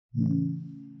Hi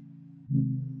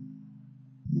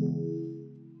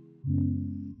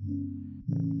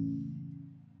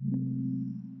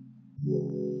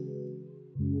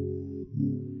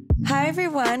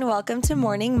everyone, welcome to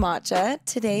Morning Matcha.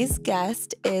 Today's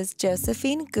guest is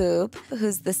Josephine Goube,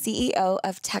 who's the CEO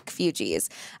of TechFugees,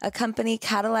 a company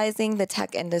catalyzing the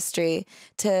tech industry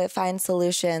to find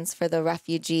solutions for the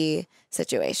refugee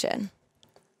situation.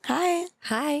 Hi.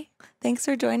 Hi. Thanks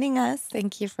for joining us.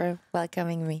 Thank you for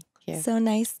welcoming me here. So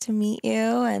nice to meet you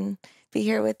and be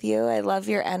here with you. I love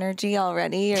your energy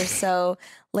already. You're so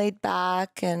laid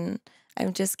back, and I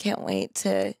just can't wait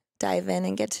to dive in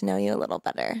and get to know you a little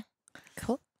better.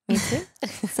 Cool. Me too.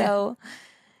 So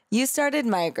you started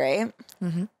Migrate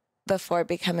before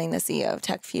becoming the CEO of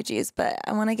TechFugees, but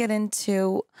I want to get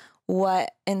into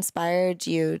what inspired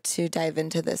you to dive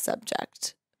into this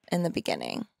subject in the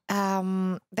beginning.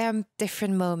 There are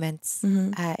different moments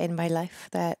in my life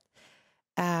that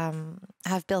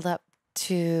have built up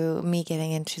to me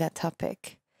getting into that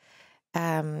topic.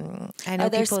 I know Are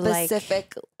there people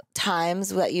specific times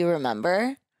that you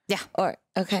remember? Yeah. Or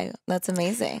okay, that's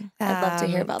amazing. I'd love to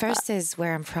hear about first that. is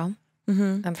where I'm from.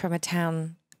 I'm from a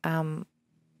town in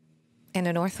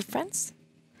the north of France,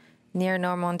 near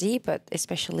Normandy, but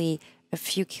especially a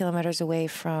few kilometers away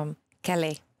from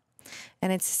Calais.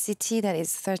 And it's a city that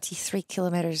is 33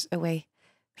 kilometers away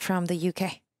from the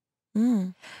UK.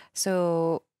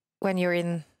 So when you're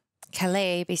in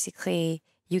Calais, basically,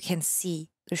 you can see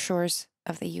the shores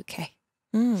of the UK.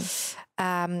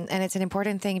 And it's an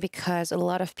important thing because a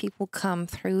lot of people come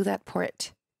through that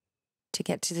port to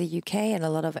get to the UK, and a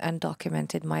lot of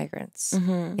undocumented migrants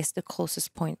is the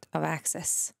closest point of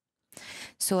access.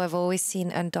 So I've always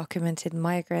seen undocumented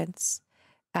migrants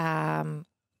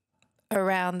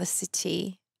around the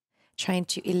city trying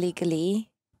to illegally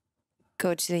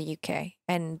go to the UK,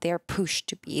 and they're pushed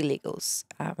to be illegals.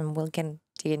 And we'll get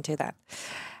into that.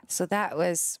 So that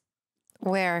was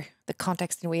where the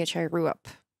context in which I grew up,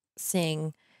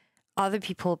 seeing other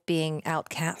people being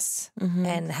outcasts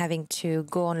and having to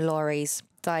go on lorries,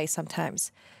 die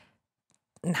sometimes,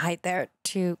 and hide there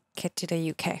to get to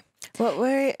the UK.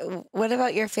 What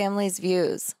about your family's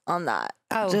views on that?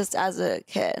 Just as a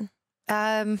kid.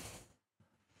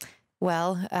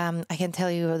 Well, I can tell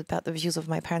you about the views of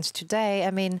my parents today. I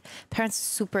mean, parents are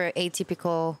super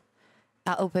atypical,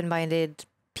 open-minded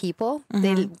people.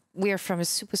 We're from a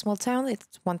super small town.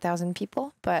 It's 1,000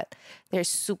 people, but they're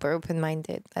super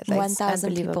open-minded.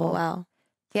 1,000 people, wow.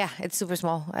 Yeah, it's super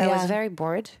small. I was very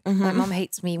bored. My mom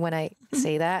hates me when I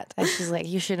say that. And she's like,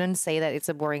 you shouldn't say that, it's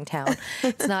a boring town.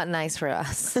 It's not nice for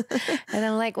us. And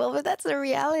I'm like, well, but that's the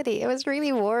reality. I was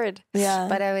really bored. Yeah.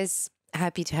 But I was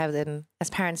happy to have them as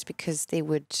parents because they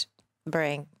would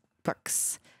bring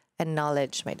books and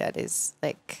knowledge. My dad is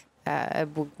like a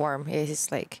bookworm. He's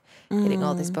like eating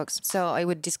all these books. So I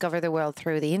would discover the world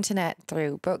through the internet,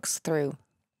 through books, through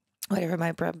whatever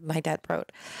my dad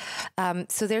wrote.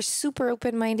 So they're super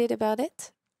open-minded about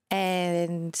it.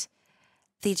 And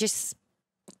they just,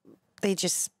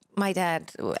 my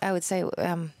dad, I would say,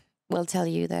 will tell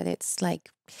you that it's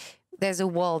like, there's a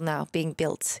wall now being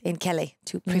built in Calais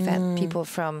to prevent people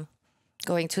from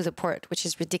going to the port, which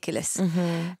is ridiculous.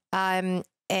 And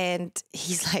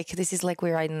he's like, this is like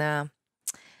we're in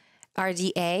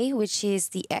RDA, which is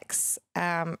the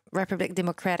Republic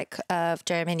Democratic of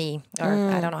Germany,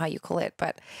 or I don't know how you call it,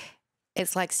 but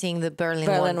it's like seeing the Berlin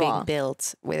Wall being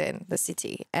built within the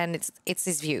city. And it's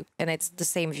this view, and it's the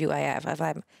same view I have.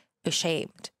 I'm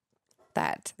ashamed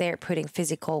that they're putting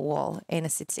physical wall in a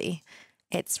city.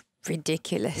 It's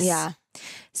ridiculous. Yeah.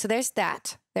 So there's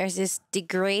that. There's this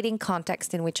degrading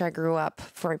context in which I grew up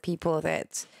for people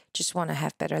that just want to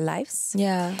have better lives.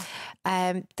 Yeah.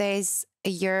 There's a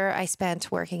year I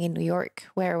spent working in New York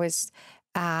where I was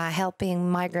helping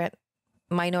migrant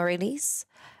minorities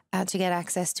to get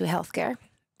access to healthcare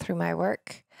through my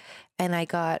work. And I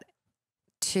got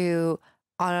to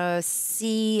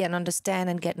see and understand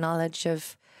and get knowledge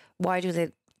of why do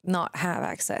they not have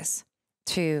access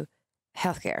to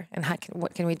healthcare, and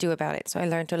what can we do about it? So I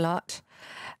learned a lot.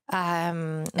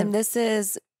 And this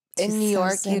is in New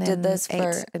York. You did this for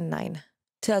 2008 and 9.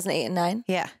 2008 and 9?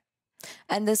 Yeah.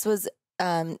 And this was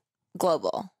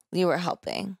global. You were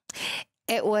helping.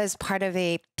 It was part of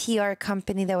a PR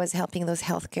company that was helping those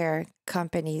healthcare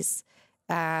companies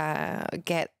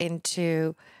get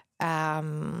into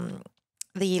the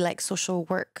like social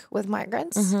work with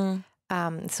migrants. So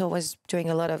I was doing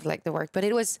a lot of like the work, but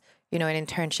it was, you know, an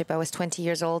internship. I was 20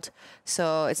 years old.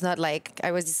 So it's not like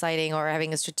I was deciding or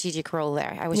having a strategic role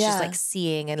there. I was just like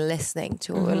seeing and listening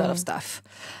to a lot of stuff,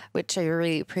 which I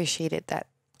really appreciated that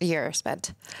year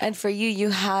spent. And for you, you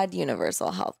had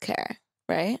universal health care,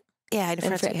 right? Yeah, in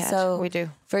France we had. So we do.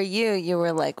 For you, you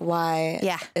were like, why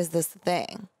Yeah. is this the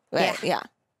thing? Right? Yeah.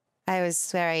 I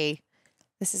was very,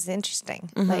 this is interesting.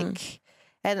 Mm-hmm. Like,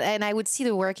 and I would see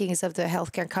the workings of the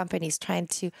healthcare companies trying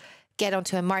to get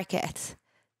onto a market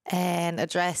and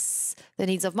address the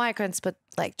needs of migrants, but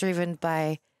like driven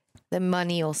by the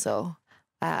money also.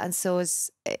 And so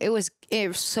it was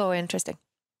so interesting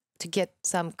to get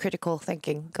some critical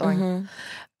thinking going.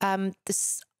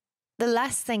 The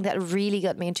last thing that really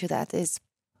got me into that is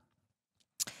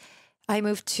I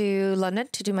moved to London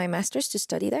to do my master's, to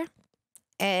study there.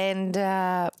 And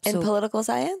in political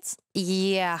science?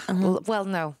 Yeah. Well,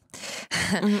 no.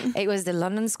 It was the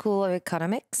London School of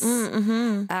Economics.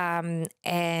 And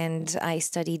I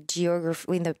studied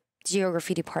geography in the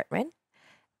geography department.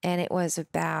 And it was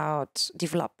about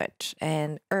development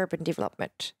and urban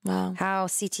development. Wow. How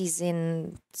cities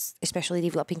in especially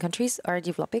developing countries are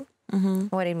developing.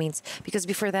 What it means. Because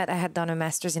before that, I had done a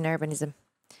master's in urbanism.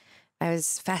 I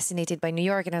was fascinated by New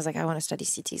York and I was like, I want to study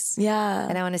cities. Yeah.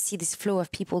 And I want to see this flow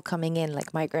of people coming in,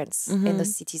 like migrants in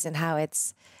those cities, and how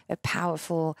it's a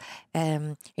powerful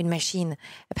machine,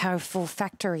 a powerful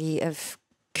factory of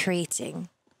creating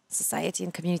society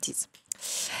and communities.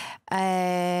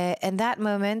 And that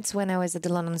moment when I was at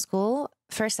the London School,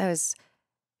 first I was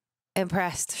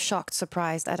impressed, shocked,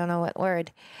 surprised, I don't know what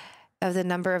word, of the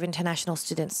number of international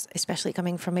students, especially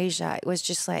coming from Asia. It was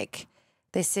just like,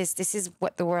 this is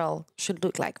what the world should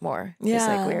look like more. Yeah. It's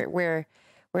like we're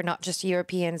not just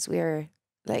Europeans, we're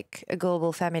like a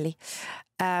global family.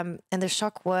 And the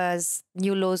shock was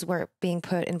new laws were being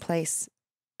put in place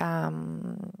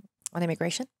on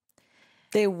immigration.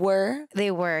 They were,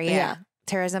 yeah.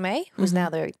 Theresa May, who's now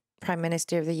the Prime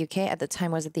Minister of the UK, at the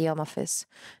time was at the Home Office.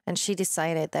 And she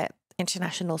decided that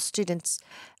international students,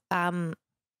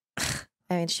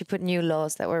 she put new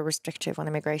laws that were restrictive on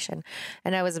immigration.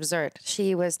 And that was absurd.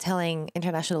 She was telling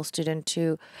international students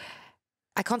to,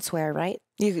 I can't swear, right?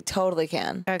 You totally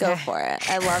can. Okay. Go for it.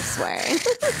 I love swearing.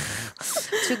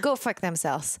 To go fuck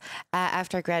themselves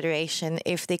after graduation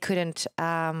if they couldn't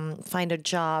find a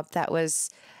job that was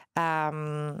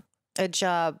a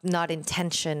job not in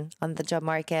tension on the job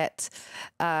market,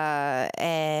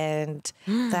 and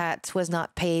that was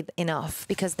not paid enough,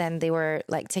 because then they were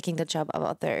like taking the job of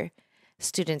other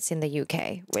students in the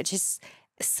UK, which is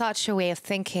such a way of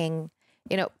thinking.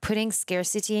 You know, putting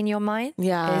scarcity in your mind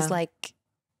is like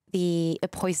a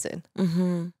poison.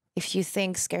 If you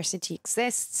think scarcity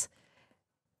exists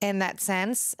in that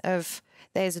sense of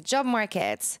there's a job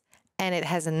market and it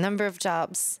has a number of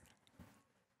jobs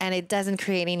and it doesn't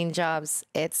create any jobs,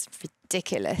 it's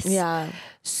ridiculous. Yeah.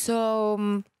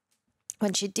 So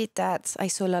when she did that, I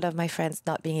saw a lot of my friends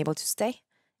not being able to stay,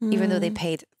 even though they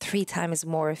paid 3 times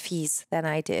more fees than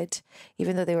I did,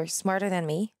 even though they were smarter than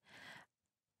me.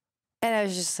 And I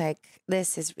was just like,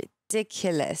 this is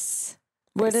ridiculous.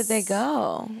 Where did they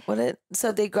go?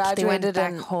 So they graduated they went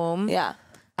back home. Yeah.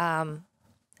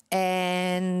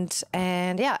 And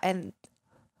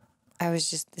I was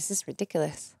just, this is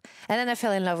ridiculous. And then I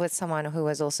fell in love with someone who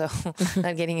was also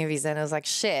not getting a visa, and I was like,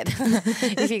 shit.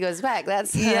 If he goes back,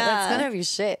 that's gonna be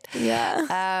shit.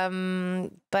 Yeah.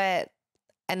 And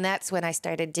that's when I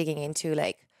started digging into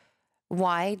like,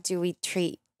 why do we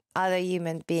treat other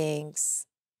human beings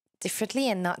differently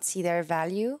and not see their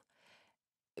value?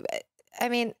 I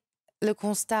mean, le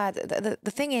constat,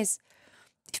 the thing is,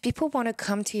 if people want to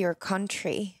come to your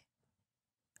country,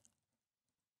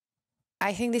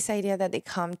 I think this idea that they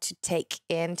come to take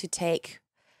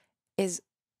is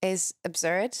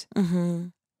absurd.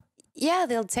 Yeah,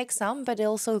 they'll take some, but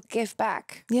they'll also give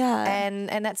back. Yeah.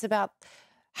 And that's about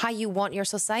how you want your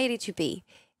society to be.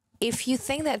 If you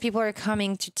think that people are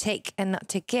coming to take and not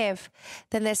to give,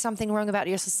 then there's something wrong about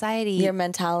your society. Your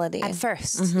mentality. At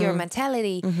first, your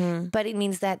mentality. But it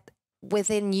means that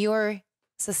within your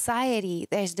society,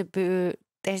 there's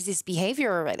this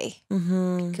behavior already,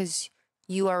 because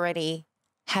you already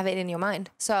have it in your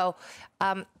mind. So,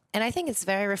 and I think it's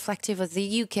very reflective of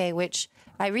the UK, which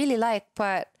I really like.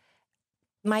 But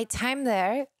my time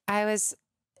there, there's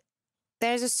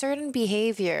a certain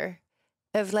behavior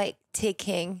of like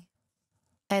taking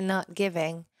and not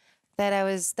giving that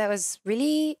was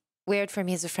really weird for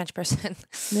me as a French person.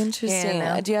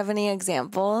 Interesting. Do you have any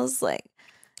examples, like,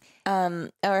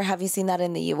 or have you seen that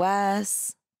in the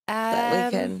US?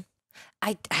 That we could.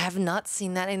 I have not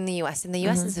seen that in the US. In the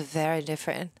US, it's very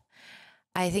different.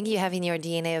 I think you have in your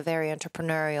DNA a very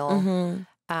entrepreneurial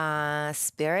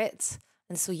spirit,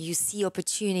 and so you see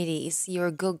opportunities.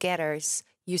 You're go-getters.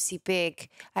 you see big.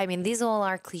 I mean, these all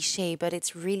are cliche, but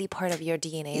it's really part of your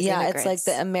DNA as Yeah, immigrants. it's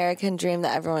like the American dream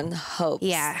that everyone hopes,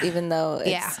 even though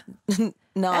it's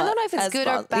not. I don't know if it's good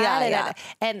or bad. Yeah.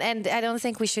 And I don't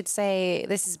think we should say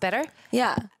this is better.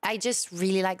 Yeah. I just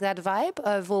really like that vibe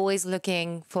of always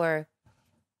looking for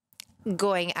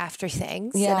going after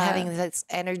things and having this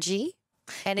energy.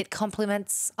 And it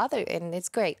complements and it's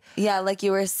great. Yeah, like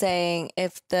you were saying,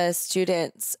 if the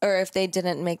students or if they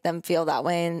didn't make them feel that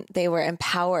way and they were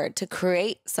empowered to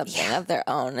create something of their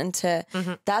own and to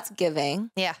that's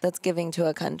giving. Yeah. That's giving to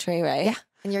a country, right? Yeah.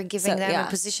 And you're giving them a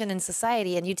position in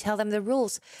society and you tell them the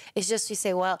rules. It's just you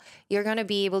say, well, you're going to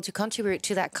be able to contribute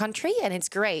to that country and it's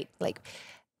great. Like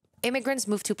immigrants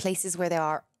move to places where there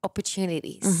are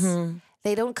opportunities.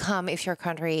 They don't come if your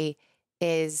country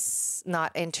is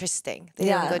not interesting. They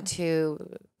don't go to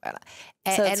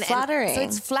so it's flattering. So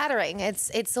it's flattering.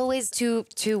 It's always to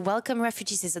welcome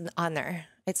refugees is an honor.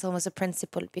 It's almost a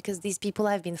principle because these people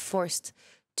have been forced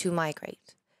to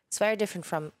migrate. It's very different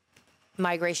from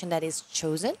migration that is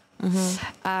chosen.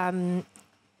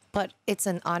 But it's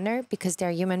an honor because they're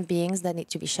human beings that need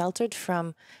to be sheltered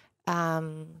from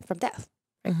death.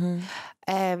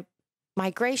 Right?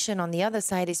 Migration on the other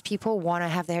side is people want to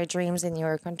have their dreams in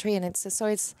your country, and it's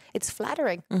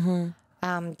flattering.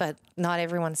 But not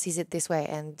everyone sees it this way,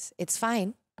 and it's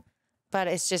fine. But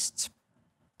it's just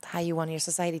how you want your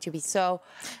society to be. So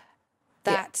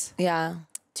that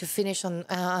to finish on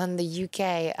the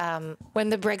UK, when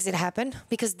the Brexit happened,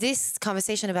 because this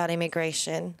conversation about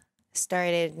immigration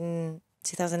started in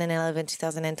 2011,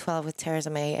 2012 with Theresa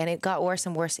May, and it got worse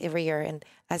and worse every year. And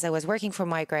as I was working for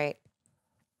Migrate,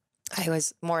 I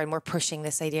was more and more pushing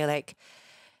this idea like,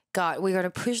 God, we're going to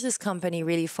push this company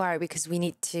really far because we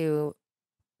need to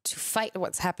fight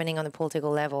what's happening on the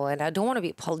political level. And I don't want to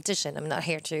be a politician. I'm not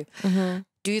here to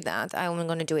do that. I'm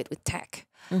going to do it with tech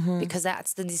because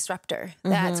that's the disruptor.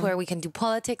 That's where we can do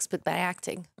politics, but by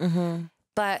acting.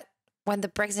 But when the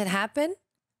Brexit happened,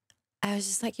 I was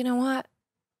just like, you know what?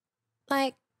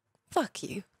 Like, fuck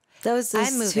you. That was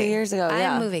 2 years ago.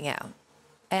 I'm moving out.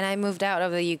 And I moved out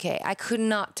of the UK. I could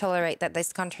not tolerate that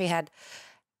this country had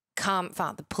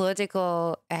found the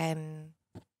political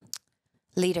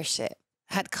leadership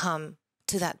had come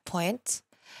to that point,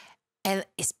 and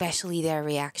especially their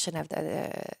reaction after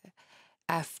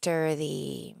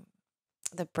the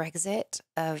Brexit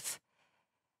of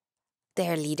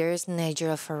their leaders,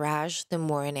 Nigel Farage, the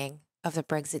morning of the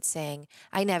Brexit, saying,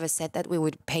 "I never said that we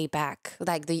would pay back.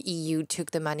 Like the EU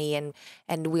took the money and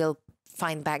we'll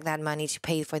find back that money to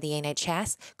pay for the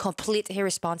NHS." Complete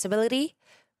irresponsibility.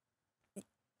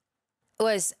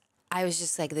 I was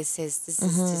just like, this is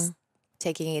just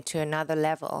taking it to another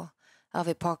level of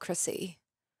hypocrisy.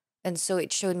 And so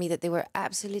it showed me that they were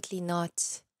absolutely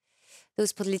not,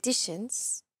 those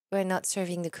politicians were not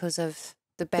serving the cause of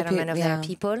the betterment of their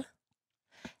people.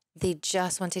 They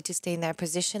just wanted to stay in their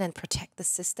position and protect the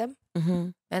system.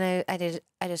 And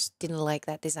I just didn't like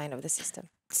that design of the system.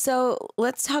 So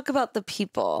let's talk about the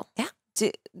people. Yeah.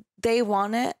 Do they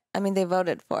want it? I mean, they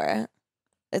voted for it.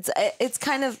 It's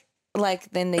kind of like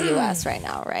in the US right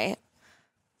now, right?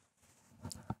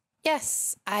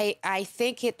 Yes, I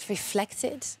think it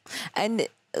reflected. And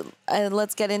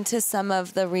let's get into some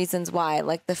of the reasons why,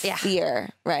 like the fear,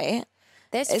 right?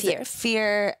 There's fear.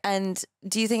 Fear, and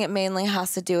do you think it mainly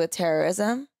has to do with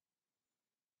terrorism?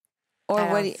 Or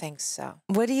I don't think so.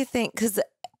 What do you think? Because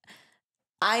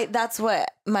that's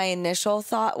what my initial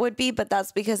thought would be, but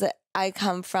that's because I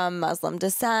come from Muslim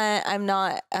descent. I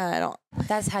don't.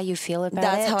 That's how you feel about it?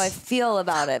 That's how I feel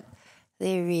about it.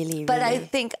 They really, But I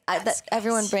think that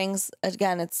everyone brings,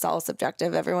 again, it's all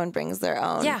subjective. Everyone brings their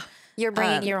own. Yeah, you're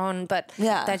bringing your own, but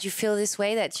yeah. that you feel this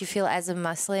way, that you feel as a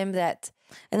Muslim, that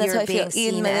and that's you're how I feel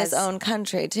being even in his own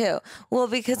country too. Well,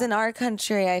 because in our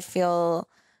country, I feel,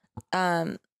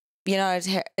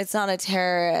 it's not a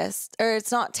terrorist or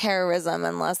it's not terrorism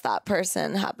unless that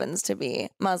person happens to be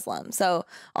Muslim. So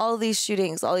all these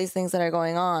shootings, all these things that are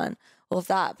going on, well, if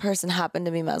that person happened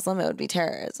to be Muslim, it would be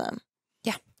terrorism.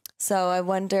 Yeah. So I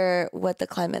wonder what the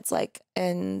climate's like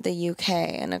in the UK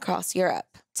and across Europe.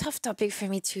 Tough topic for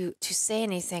me to say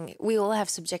anything. We all have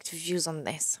subjective views on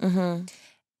this.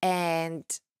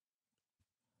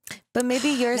 But maybe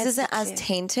yours isn't as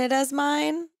tainted as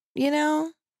mine, you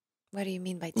know? What do you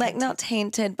mean by tainted? Like, not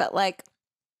tainted, but like,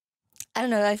 I don't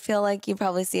know. I feel like you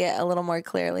probably see it a little more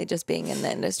clearly just being in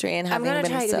the industry and having been I'm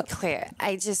going to try to be clear.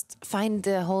 I just find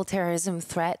the whole terrorism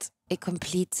threat a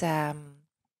complete,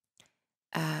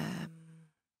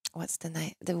 what's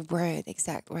the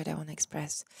exact word I want to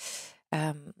express?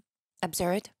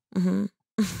 Absurd.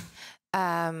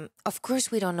 Of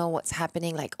course, we don't know what's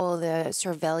happening. Like all the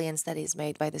surveillance that is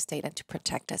made by the state and to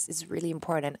protect us is really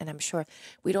important. And I'm sure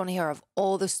we don't hear of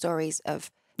all the stories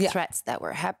of threats that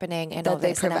were happening and that all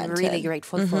this. And I'm really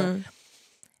grateful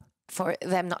for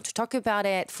them not to talk about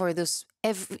it, for those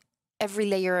every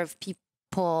layer of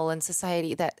people and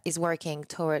society that is working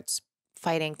towards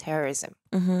fighting terrorism.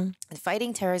 And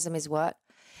fighting terrorism is what?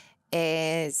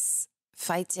 Is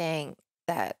fighting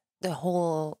that the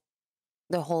hole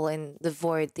in the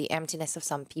void, the emptiness of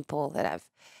some people that have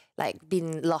like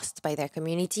been lost by their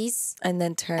communities and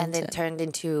then turned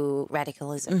into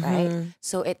radicalism, right?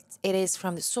 So it is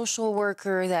from the social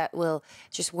worker that will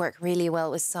just work really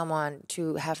well with someone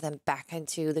to have them back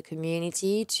into the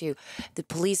community, to the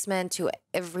policeman, to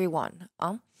everyone.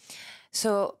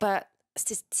 So, but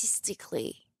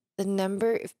statistically, the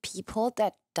number of people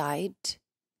that died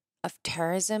of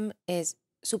terrorism is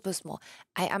super small.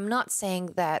 I am not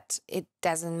saying that it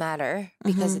doesn't matter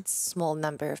because it's a small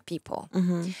number of people.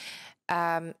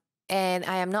 And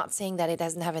I am not saying that it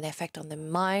doesn't have an effect on the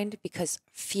mind because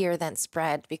fear then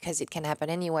spread because it can happen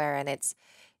anywhere and it's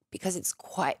because it's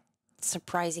quite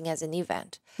surprising as an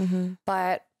event.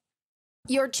 But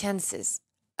your chances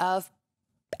of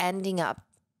ending up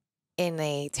in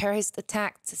a terrorist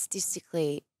attack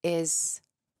statistically is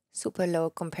super low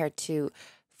compared to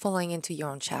falling into your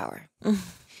own shower.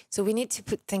 So we need to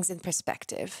put things in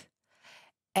perspective.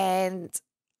 And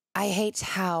I hate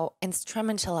how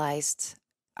instrumentalized,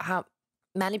 how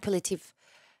manipulative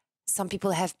some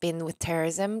people have been with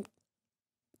terrorism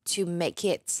to make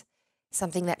it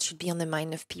something that should be on the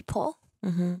mind of people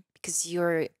because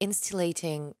you're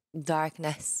insulating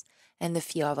darkness and the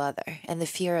fear of other and the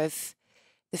fear of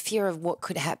what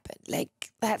could happen. Like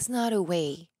that's not a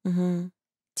way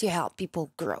to help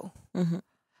people grow.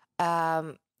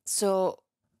 So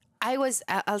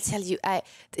I'll tell you,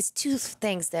 there's two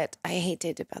things that I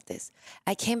hated about this.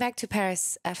 I came back to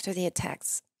Paris after the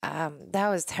attacks. That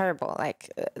was terrible. Like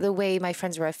the way my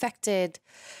friends were affected.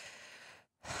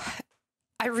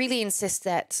 I really insist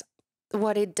that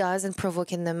what it does and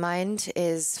provoke in the mind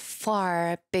is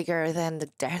far bigger than the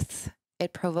death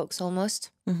it provokes almost.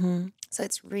 So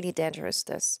it's really dangerous,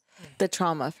 the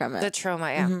trauma from it. The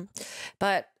trauma, yeah.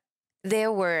 But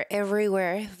there were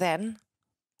everywhere then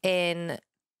in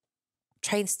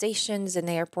train stations and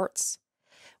airports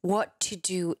what to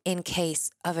do in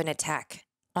case of an attack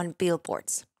on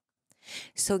billboards.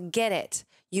 So get it.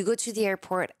 You go to the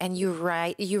airport and you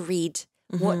read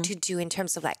what to do in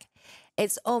terms of like,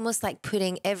 it's almost like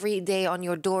putting every day on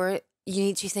your door, you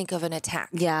need to think of an attack.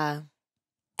 Yeah.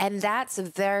 And that's a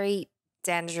very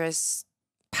dangerous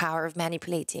power of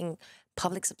manipulating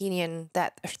public opinion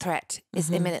that a threat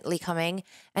is imminently coming.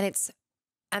 And it's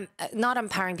not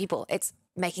empowering people. It's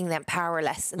making them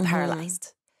powerless and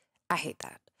paralyzed. I hate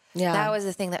that. Yeah. That was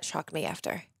the thing that shocked me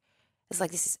after. It's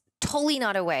like, this is totally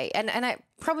not a way. And I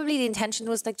probably the intention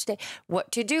was like today,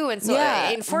 what to do. And so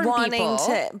inform people.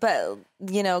 But,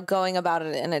 going about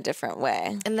it in a different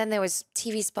way. And then there was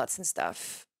TV spots and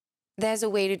stuff. There's a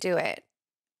way to do it.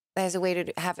 There's a way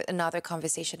to have another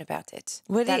conversation about it.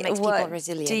 That makes people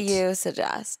resilient. Do you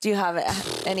suggest? Do you have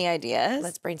any ideas?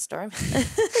 Let's brainstorm.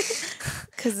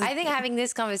 Because I think having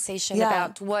this conversation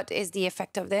about what is the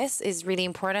effect of this is really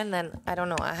important. Then I don't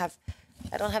know. I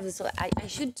don't have this. I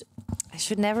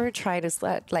should never try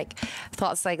to like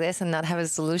thoughts like this and not have a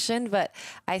solution. But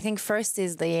I think first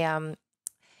is the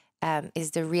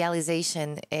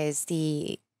realization, is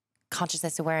the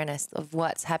consciousness awareness of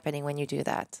what's happening when you do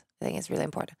that. I think it's really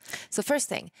important. So first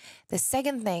thing. The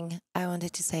second thing I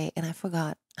wanted to say, and I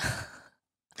forgot.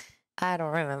 I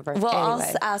don't remember. Well,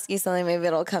 anyway. I'll ask you something. Maybe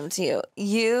it'll come to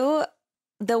you.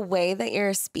 The way that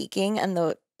you're speaking and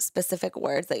the specific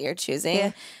words that you're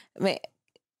choosing make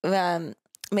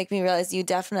me realize you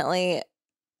definitely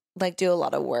like do a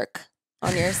lot of work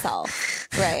on yourself,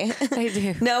 right? I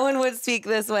do. No one would speak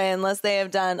this way unless they have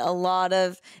done a lot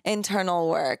of internal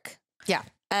work. Yeah.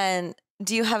 And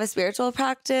do you have a spiritual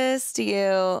practice? Do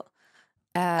you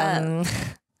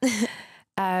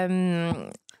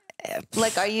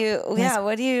like, are you,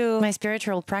 what do you? My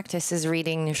spiritual practice is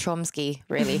reading Chomsky,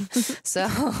 really. So,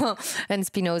 and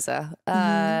Spinoza.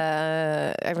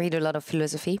 I read a lot of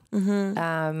philosophy.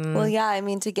 Well, yeah, I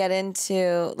mean, to get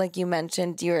into, like you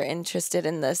mentioned, you're interested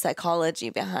in the psychology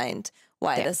behind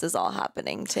why this is all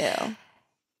happening too.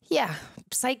 Yeah.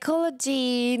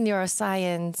 Psychology,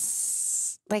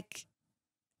 neuroscience, like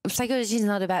psychology is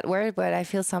not a bad word, but I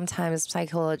feel sometimes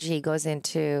psychology goes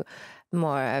into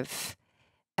more of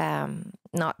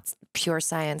not pure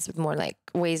science, but more like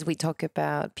ways we talk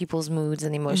about people's moods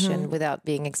and emotion without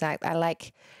being exact. I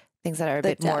like things that are a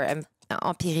bit more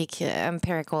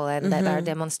empirical, and that are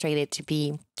demonstrated to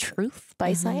be truth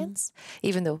by science,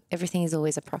 even though everything is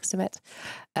always approximate.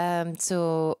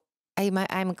 So I'm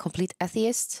a complete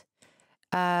atheist.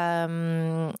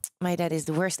 My dad is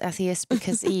the worst atheist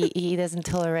because he doesn't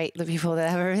tolerate the people that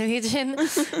have a religion,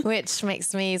 which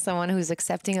makes me someone who's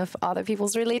accepting of other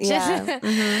people's religion.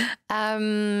 Yeah.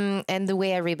 And the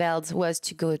way I rebelled was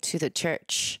to go to the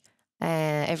church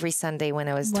every Sunday when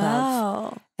I was 12.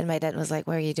 Wow. And my dad was like,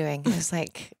 "What are you doing?" I was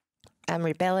like, "I'm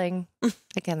rebelling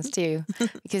against you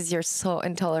because you're so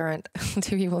intolerant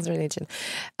to people's religion."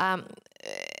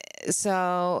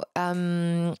 So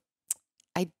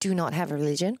I do not have a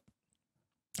religion,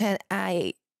 and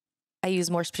I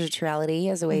use more spirituality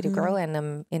as a way to grow, and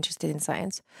I'm interested in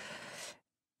science,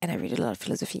 and I read a lot of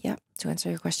philosophy. Yeah, to answer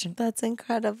your question. That's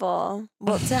incredible.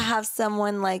 Well, to have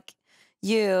someone like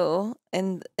you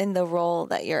in the role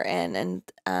that you're in, and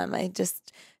I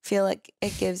just feel like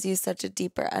it gives you such a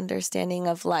deeper understanding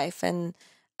of life and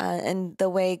the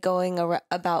way going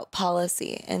about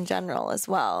policy in general as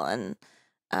well, and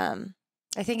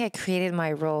I think I created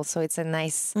my role, so it's a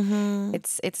nice.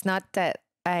 It's not that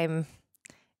I'm.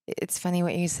 It's funny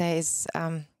what you say is.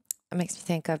 It makes me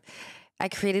think of. I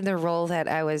created the role that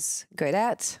I was good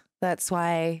at. That's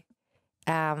why.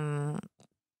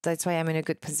 That's why I'm in a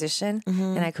good position,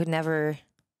 and I could never.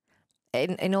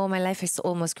 In all my life, I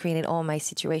almost created all my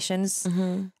situations.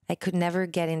 I could never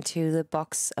get into the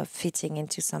box of fitting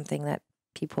into something that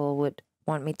people would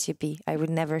want me to be. I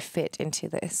would never fit into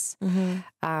this.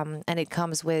 And it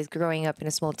comes with growing up in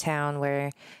a small town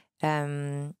where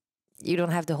you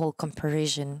don't have the whole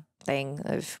comparison thing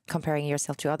of comparing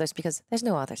yourself to others because there's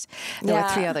no others. There were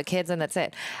 3 other kids and that's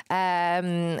it.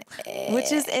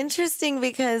 Which is interesting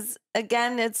because,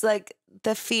 again, it's like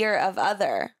the fear of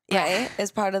other, right?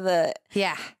 Is part of the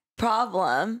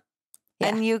problem. Yeah.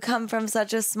 And you come from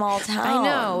such a small town. I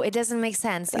know. It doesn't make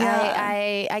sense.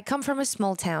 Yeah. I come from a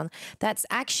small town. That's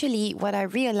actually what I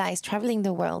realized traveling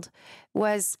the world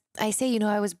was, I say,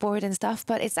 I was bored and stuff,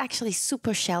 but it's actually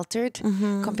super sheltered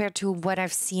compared to what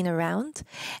I've seen around.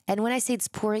 And when I say it's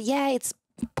poor, it's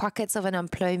pockets of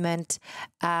unemployment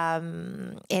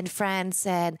in France.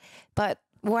 But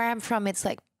where I'm from, it's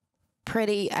like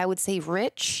pretty, I would say,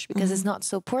 rich because it's not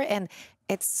so poor. And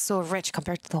it's so rich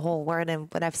compared to the whole world and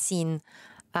what I've seen.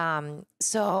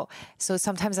 So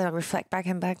sometimes I reflect back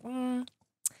and back. When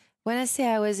I say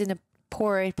I was in a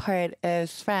poor part of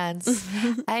France,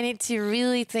 I need to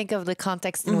really think of the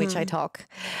context in which I talk.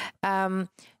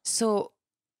 So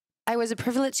I was a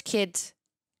privileged kid.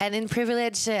 And in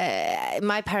privilege,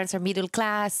 my parents are middle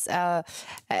class.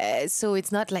 So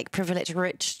it's not like privileged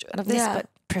rich of this, but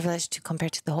privileged to compare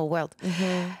to the whole world.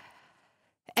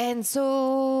 And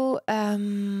so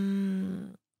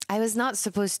I was not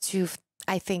supposed to,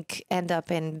 I think, end up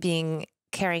in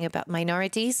caring about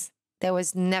minorities. I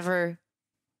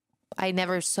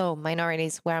never saw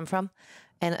minorities where I'm from,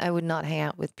 and I would not hang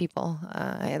out with people.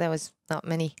 There was not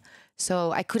many.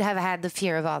 So I could have had the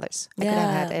fear of others. I could have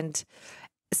had. And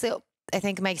so I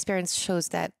think my experience shows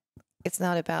that it's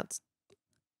not about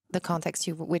the context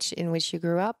in which you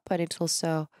grew up, but it's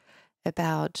also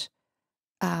about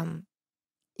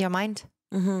your mind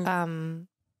and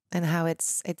how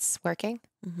it's working.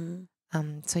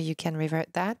 So you can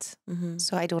revert that.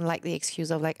 So I don't like the excuse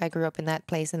of like I grew up in that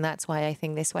place and that's why I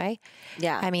think this way.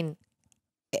 I mean,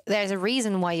 there's a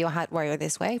reason why you're hardwired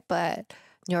this way, but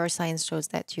neuroscience shows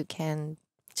that you can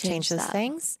change those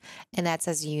things, and that's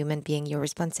as a human being your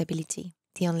responsibility.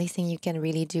 The only thing you can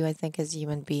really do, I think, as a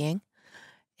human being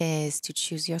is to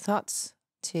choose your thoughts,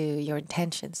 to your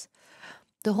intentions.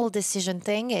 The whole decision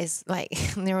thing is like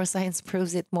neuroscience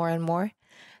proves it more and more.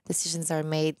 Decisions are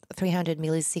made 300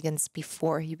 milliseconds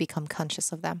before you become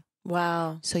conscious of them.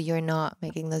 Wow. So you're not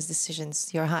making those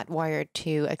decisions. You're hardwired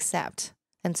to accept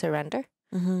and surrender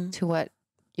to what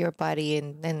your body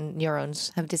and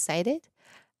neurons have decided.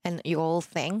 And your whole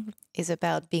thing is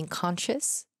about being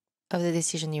conscious of the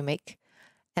decision you make.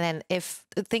 And then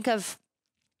think of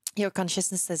your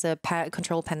consciousness as a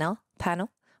control panel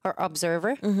or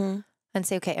observer. And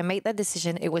say, okay, I made that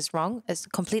decision. It was wrong.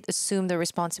 Assume the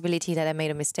responsibility that I made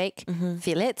a mistake.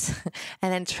 Feel it.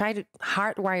 And then try to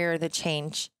hardwire the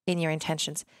change in your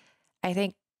intentions. I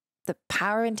think the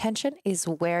power intention is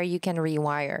where you can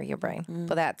rewire your brain.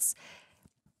 But that's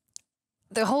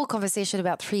the whole conversation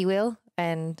about free will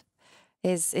and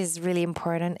is really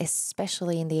important,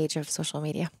 especially in the age of social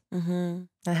media and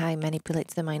how it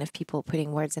manipulates the mind of people,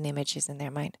 putting words and images in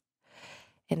their mind.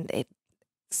 And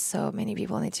so many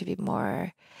people need to be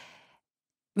more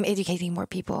educating more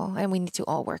people, and we need to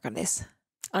all work on this.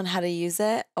 On how to use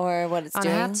it or what it's on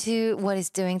doing? what it's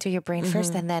doing to your brain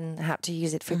first, and then how to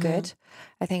use it for good.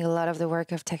 I think a lot of the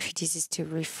work of tech refugees is to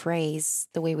rephrase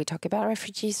the way we talk about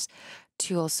refugees,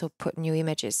 to also put new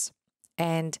images.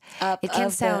 And it can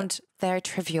sound very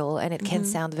trivial, and it can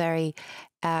sound very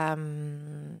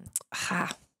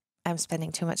I'm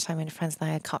spending too much time in France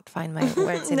now. I can't find my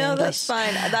words in no, English. That's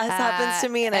fine. That happens to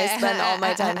me, and I spend all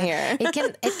my time here.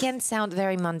 It can sound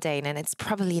very mundane, and it's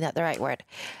probably not the right word.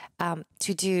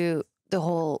 To do the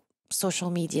whole social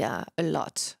media a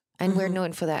lot, and we're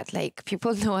known for that. Like,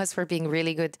 people know us for being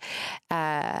really good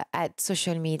at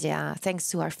social media,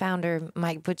 thanks to our founder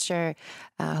Mike Butcher,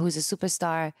 who's a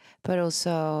superstar, but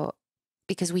also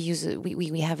because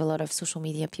we have a lot of social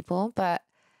media people, but.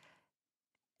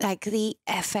 Like, the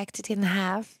effect it can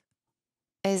have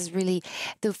is really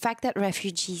the fact that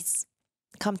refugees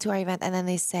come to our event and then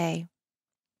they say,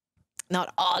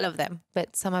 not all of them,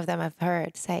 but some of them I've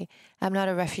heard say, I'm not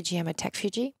a refugee, I'm a tech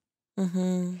refugee.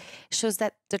 Shows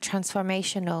that the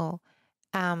transformational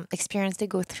experience they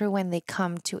go through when they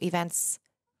come to events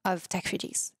of tech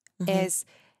refugees is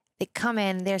they come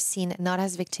in, they're seen not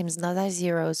as victims, not as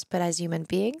heroes, but as human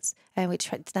beings. And we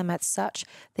treat them as such.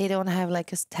 They don't have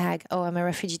like a tag, oh, I'm a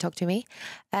refugee, talk to me.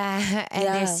 And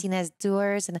they're seen as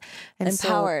doers and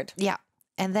empowered. So, yeah.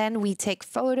 And then we take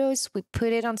photos, we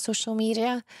put it on social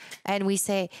media, and we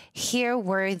say, here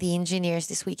were the engineers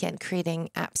this weekend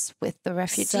creating apps with the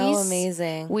refugees. So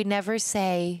amazing. We never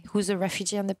say who's a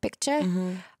refugee on the picture.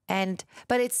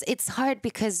 But it's hard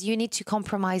because you need to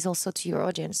compromise also to your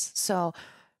audience. So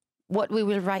what we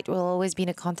will write will always be in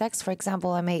a context. For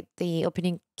example, I made the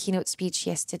opening keynote speech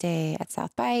yesterday at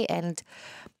South by, and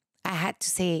I had to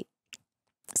say,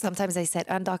 sometimes I said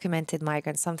undocumented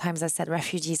migrants, sometimes I said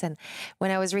refugees. And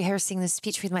when I was rehearsing the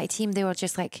speech with my team, they were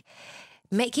just like,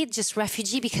 make it just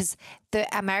refugee because the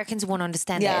Americans won't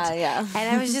understand it. Yeah.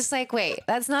 And I was just like, wait,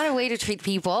 that's not a way to treat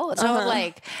people. Don't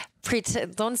like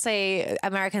don't say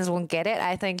Americans won't get it.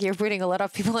 I think you're putting a lot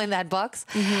of people in that box.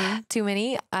 Too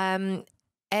many.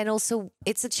 And also,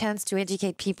 it's a chance to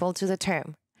educate people to the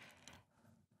term.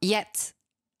 Yet,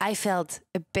 I felt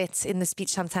a bit in the speech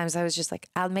sometimes, I was just like,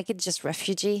 I'll make it just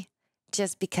refugee,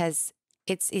 just because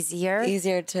it's easier.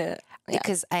 Easier to... Yeah.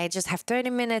 Because I just have 30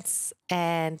 minutes,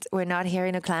 and we're not here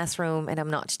in a classroom, and I'm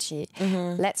not teaching.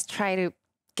 Let's try to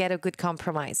get a good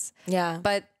compromise. Yeah.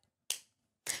 But,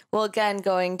 well, again,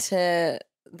 going to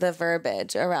the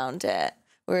verbiage around it,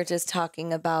 we were just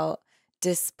talking about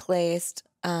displaced...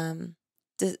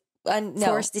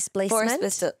 forced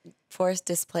displacement. Forced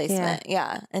displacement.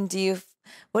 Yeah. And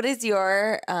what is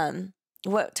your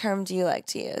what term do you like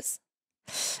to use?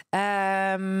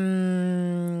 I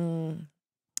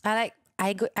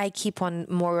keep on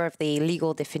more of the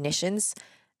legal definitions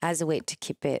as a way to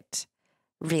keep it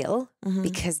real,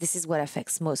 because this is what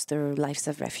affects most the lives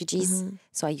of refugees.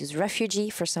 So I use refugee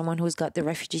for someone who's got the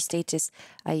refugee status.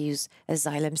 I use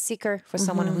asylum seeker for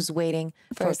someone who's waiting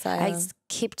for asylum. I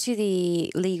keep to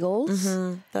the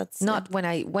legals. That's not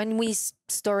when we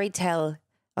story tell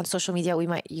on social media, we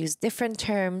might use different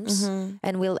terms,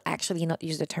 and we'll actually not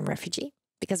use the term refugee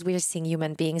because we're seeing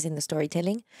human beings in the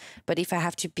storytelling. But if I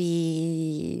have to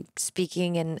be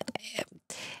speaking and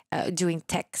doing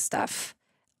tech stuff,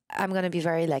 I'm going to be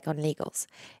very like on legals,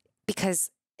 because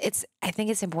I think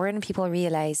it's important people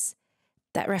realize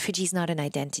that refugee is not an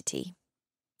identity.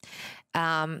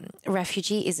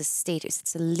 Refugee is a status.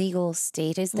 It's a legal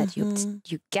status that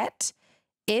you get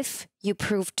if you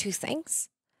prove two things.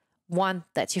 One,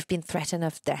 that you've been threatened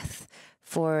of death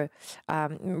for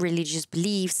religious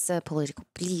beliefs, political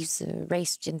beliefs,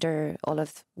 race, gender, all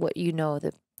of what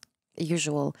the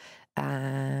usual...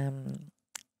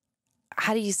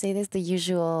 how do you say this? The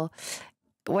usual,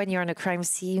 when you're on a crime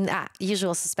scene,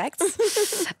 usual suspects.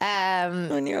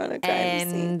 When you're on a crime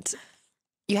scene. And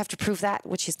you have to prove that,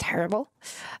 which is terrible.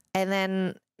 And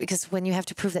then, because when you have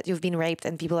to prove that you've been raped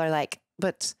and people are like,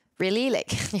 but really?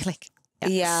 Like, you're like,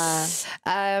 yeah.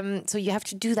 So you have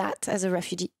to do that as a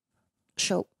refugee,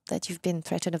 show that you've been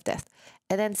threatened of death.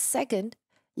 And then second,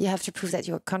 you have to prove that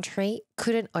your country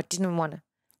couldn't or didn't want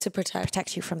to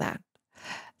protect you from that.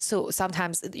 So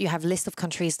sometimes you have a list of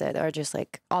countries that are just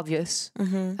like obvious.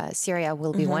 Syria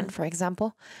will be one, for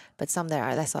example, but some that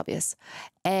are less obvious.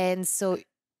 And so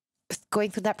going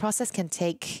through that process can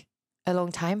take a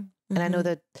long time. And I know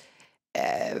that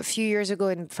a few years ago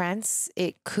in France,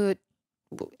 it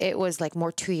was like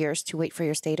more 2 years to wait for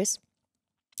your status.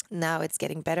 Now it's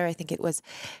getting better. I think it was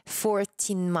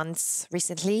 14 months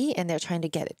recently, and they're trying to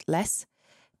get it less.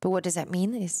 But what does that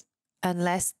mean is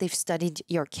unless they've studied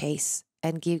your case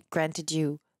and granted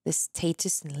you the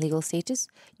status and legal status,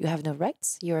 you have no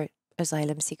rights. You're an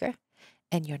asylum seeker.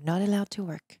 and you're not allowed to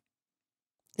work.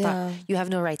 Yeah. You have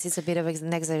no rights. It's a bit of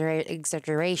an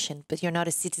exaggeration, but you're not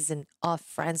a citizen of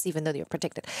France, even though you're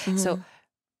protected. So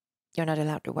you're not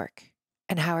allowed to work.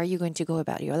 And how are you going to go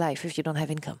about your life if you don't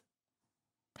have income?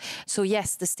 So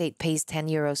yes, the state pays 10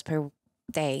 euros per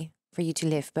day for you to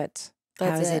live, but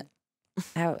how is it?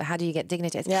 How do you get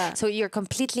dignity? Yeah. So you're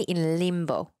completely in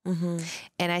limbo.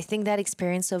 And I think that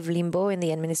experience of limbo in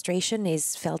the administration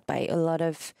is felt by a lot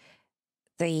of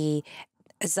the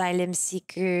asylum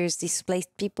seekers,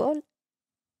 displaced people.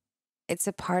 It's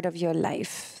a part of your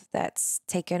life that's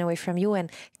taken away from you.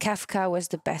 And Kafka was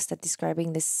the best at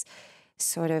describing this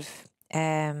sort of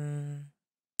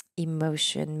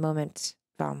emotion moment,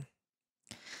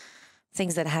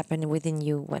 things that happen within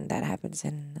you when that happens.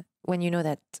 And when you know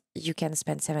that you can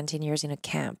spend 17 years in a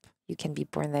camp, you can be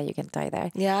born there, you can die there.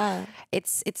 Yeah.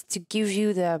 It's to give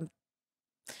you the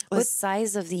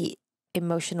size of the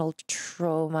emotional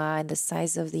trauma and the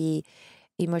size of the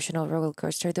emotional roller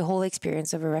coaster. The whole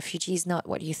experience of a refugee is not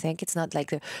what you think. It's not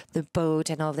like the boat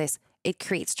and all this. It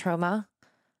creates trauma,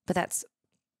 but that's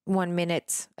 1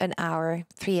 minute, an hour,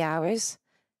 3 hours.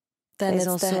 Then There's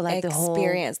it's also the like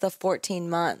experience, the 14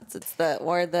 months. It's the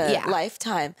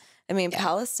lifetime. I mean,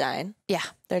 Palestine. Yeah,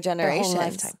 their generations. Their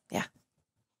whole lifetime. Yeah,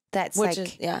 that's Which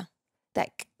like is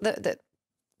like the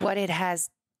what it has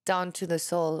done to the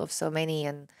soul of so many,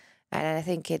 and I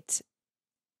think it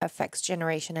affects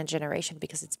generation and generation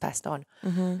because it's passed on.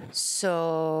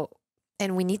 So,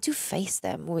 and we need to face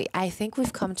them. I think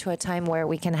we've come to a time where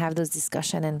we can have those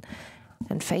discussions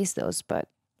and face those, but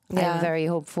I'm very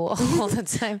hopeful all the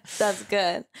time. That's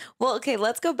good. Well, okay,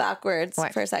 let's go backwards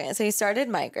for a second. So you started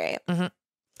Migrate.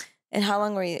 And how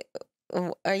long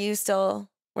are you still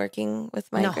working with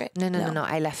Migrate? No.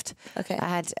 I left. Okay. I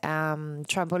had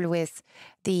trouble with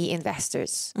the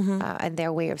investors and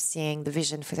their way of seeing the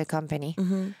vision for the company.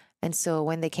 And so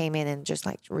when they came in and just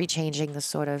like rechanging the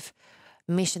sort of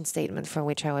mission statement for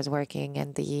which I was working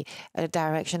and the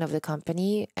direction of the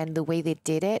company and the way they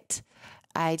did it,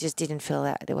 I just didn't feel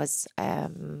that it was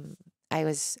I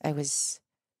was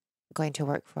going to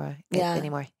work for it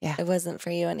anymore. Yeah. It wasn't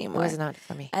for you anymore. It was not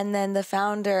for me. And then the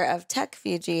founder of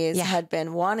TechFugees had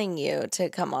been wanting you to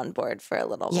come on board for a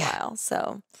little while.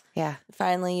 So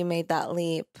finally you made that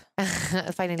leap.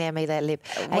 Finally I made that leap.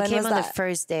 I came on the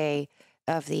first day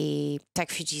of the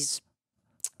TechFugees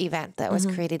event that was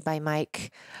created by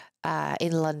Mike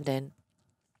in London.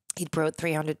 He brought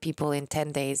 300 people in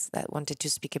 10 days that wanted to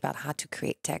speak about how to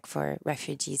create tech for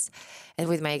refugees. And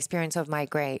with my experience of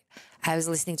Migrate, I was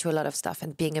listening to a lot of stuff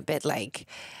and being a bit like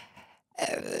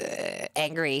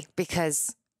angry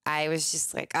because I was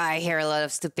just like, I hear a lot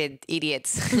of stupid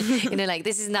idiots, like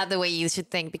this is not the way you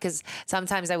should think. Because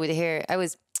sometimes I would hear,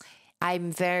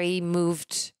 I'm very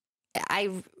moved.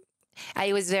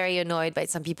 I was very annoyed by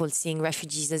some people seeing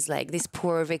refugees as like this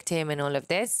poor victim and all of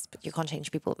this, but you can't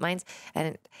change people's minds.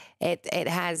 And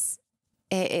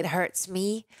it hurts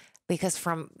me because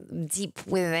from deep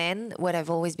within, what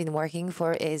I've always been working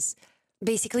for is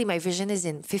basically my vision is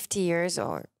in 50 years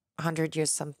or 100 years,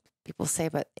 some people say,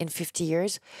 but in 50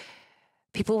 years,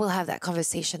 people will have that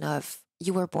conversation of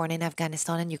you were born in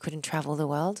Afghanistan and you couldn't travel the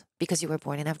world because you were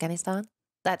born in Afghanistan.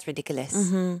 That's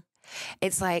ridiculous.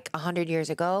 It's like 100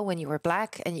 years ago when you were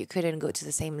black and you couldn't go to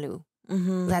the same loo.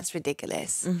 That's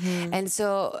ridiculous. And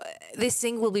so this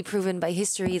thing will be proven by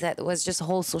history that was just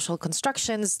whole social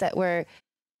constructions that were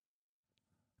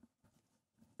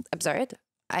absurd.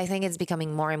 I think it's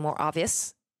becoming more and more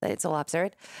obvious that it's all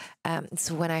absurd.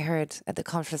 So when I heard at the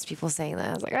conference people saying that,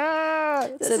 I was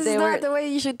like, this is not the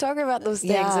way you should talk about those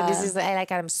things. And this is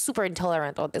I'm super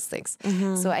intolerant on these things.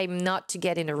 So I'm not to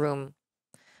get in a room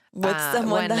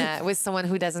with someone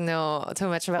who doesn't know too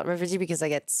much about refugee because I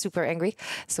get super angry.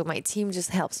 So my team just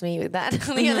helps me with that.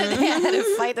 The other day I had a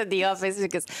fight at the office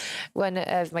because one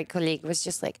of my colleague was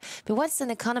just like, but what's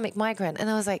an economic migrant? And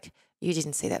I was like, you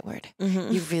didn't say that word.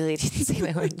 You really didn't say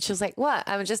that word. She was like, what?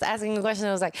 I'm just asking a question.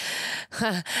 I was like,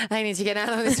 I need to get out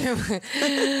of this room.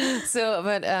 So,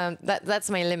 but that's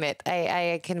my limit.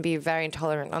 I can be very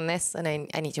intolerant on this and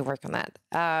I need to work on that.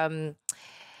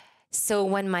 So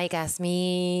when Mike asked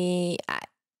me,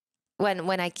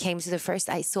 when I came to the first,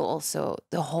 I saw also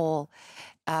the whole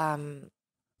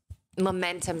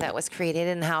momentum that was created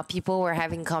and how people were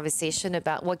having conversation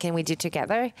about what can we do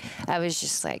together. I was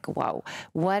just like, wow,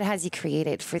 what has he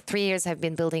created? For 3 years, I've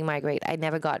been building Migrate. I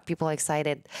never got people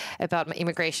excited about my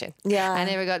immigration. I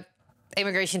never got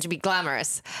immigration to be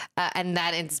glamorous, and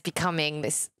that it's becoming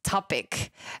this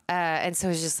topic, and so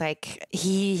it's just like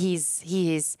he's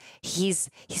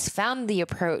found the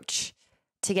approach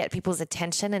to get people's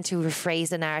attention and to rephrase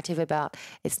the narrative about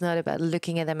it's not about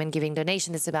looking at them and giving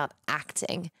donation. It's about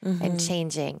acting and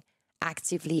changing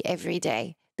actively every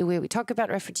day the way we talk about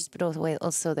refugees, but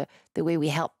also the way we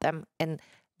help them and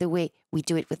the way we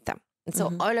do it with them. And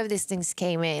so all of these things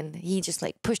came in. He just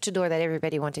like pushed the door that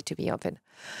everybody wanted to be open.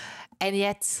 And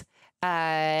yet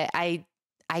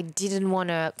I didn't want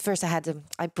to. First,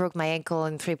 I broke my ankle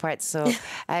in 3 parts, so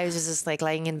I was just like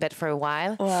lying in bed for a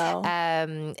while. Wow.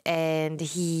 And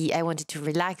I wanted to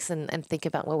relax and think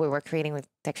about what we were creating with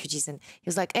Tech Refugees, and he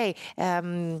was like, "Hey,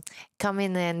 come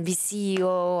in and be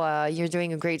CEO. You're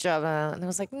doing a great job." And I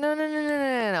was like,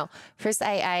 "No. First,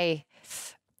 I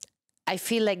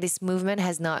feel like this movement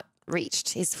has not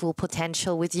reached its full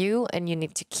potential with you, and you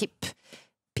need to keep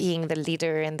being the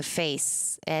leader and the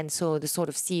face, and so the sort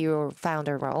of CEO or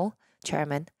founder role,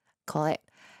 chairman, call it.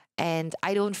 And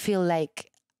I don't feel like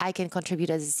I can contribute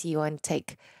as a CEO and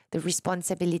take the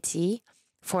responsibility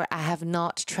for I have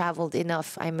not traveled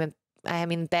enough. I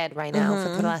am in bed right now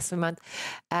for the last month.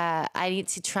 I need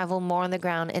to travel more on the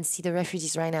ground and see the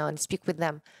refugees right now and speak with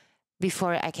them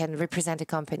before I can represent a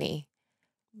company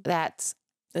that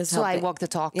is helping. I walk the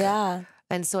talk. Yeah.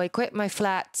 And so I quit my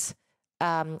flat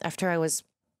after I was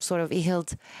sort of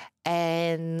healed,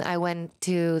 and I went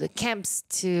to the camps,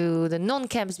 to the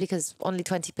non-camps, because only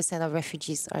 20% of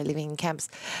refugees are living in camps.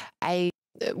 I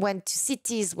went to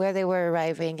cities where they were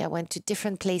arriving. I went to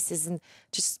different places and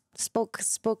just spoke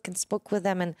with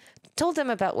them and told them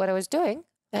about what I was doing.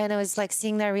 And I was like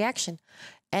seeing their reaction,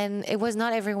 and it was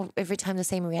not every time the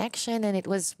same reaction. And it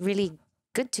was really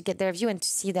good to get their view and to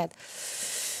see that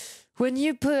when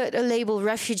you put a label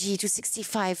refugee to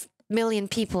 65 million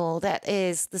people, that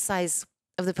is the size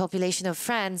of the population of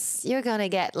France, you're gonna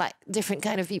get like different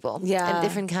kind of people, and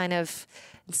different kind of.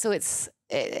 So it's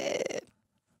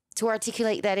to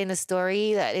articulate that in a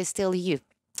story that is still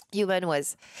human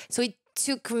was. So it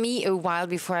took me a while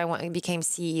before I became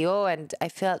CEO, and I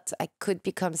felt I could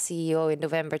become CEO in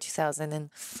November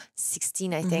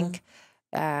 2016, I think.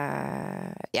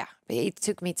 It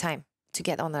took me time to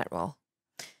get on that role.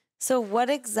 So what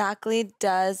exactly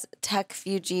does Tech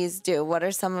Refugees do? What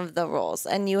are some of the roles?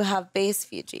 And you have Base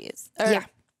Refugees. Is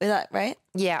that right?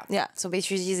 Yeah. So Base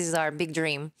Refugees is our big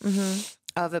dream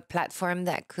of a platform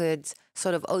that could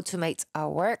sort of automate our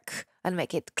work and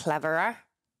make it cleverer.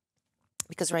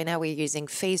 Because right now we're using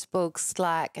Facebook,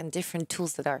 Slack, and different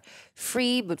tools that are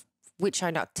free, but which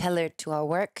are not tailored to our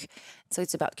work. So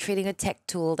it's about creating a tech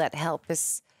tool that helps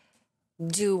us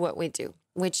do what we do,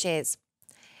 which is,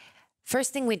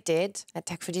 first thing we did at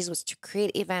Tech Refugees was to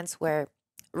create events where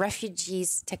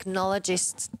refugees,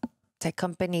 technologists, tech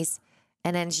companies,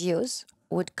 and NGOs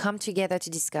would come together to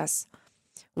discuss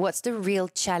what's the real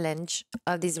challenge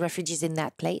of these refugees in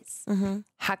that place.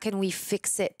 How can we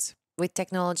fix it with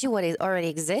technology, what already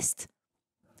exists?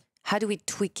 How do we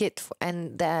tweak it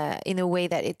and in a way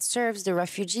that it serves the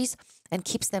refugees and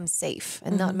keeps them safe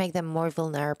and not make them more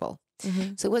vulnerable?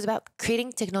 So it was about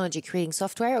creating technology, creating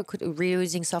software, or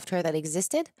reusing software that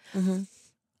existed, and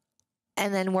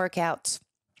then work out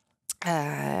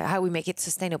how we make it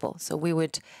sustainable. So we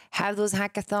would have those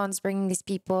hackathons, bringing these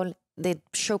people, they'd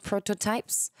show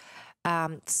prototypes.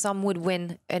 Some would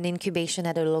win an incubation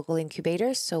at a local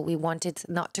incubator. So we wanted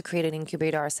not to create an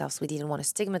incubator ourselves. We didn't want to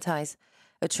stigmatize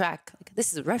a track. Like,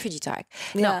 this is a refugee track.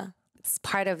 No, it's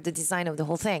part of the design of the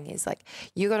whole thing. It's like,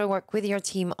 you're going to work with your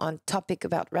team on topic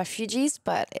about refugees,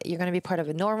 but you're going to be part of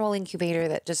a normal incubator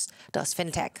that just does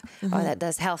fintech or that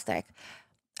does health tech.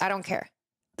 I don't care.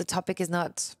 The topic is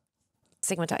not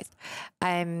stigmatized.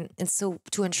 And so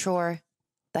to ensure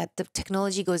that the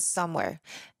technology goes somewhere.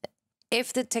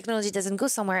 If the technology doesn't go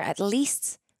somewhere, at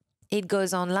least it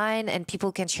goes online and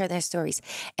people can share their stories.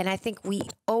 And I think we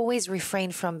always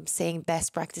refrain from saying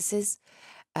best practices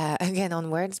again on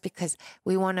words, because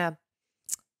we also,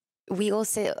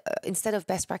 instead of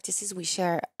best practices, we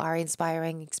share our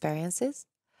inspiring experiences.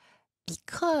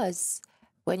 Because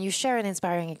when you share an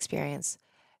inspiring experience,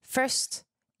 first,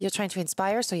 you're trying to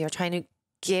inspire. So you're trying to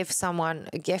give someone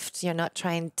a gift. You're not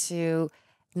trying to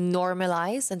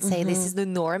normalize and say this is the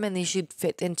norm and they should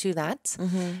fit into that.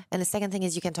 And the second thing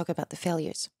is you can talk about the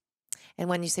failures. And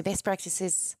when you say best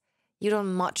practices, you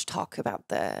don't much talk about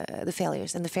the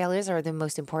failures. And the failures are the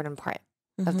most important part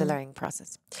of the learning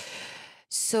process.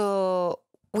 So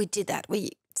we did that.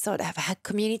 We sort of had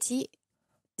community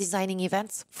designing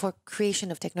events for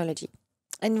creation of technology.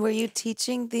 And were you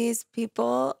teaching these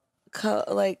people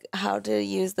like how to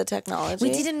use the technology?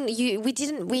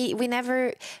 We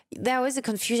never, there was a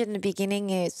confusion in the beginning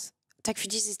is Tech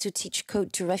Refugees is to teach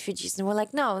code to refugees. And we're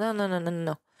like,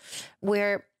 no.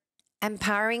 We're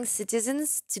empowering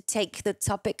citizens to take the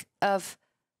topic of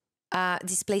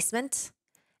displacement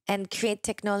and create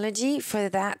technology for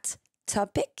that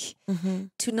topic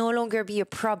to no longer be a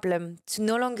problem, to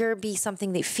no longer be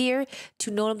something they fear,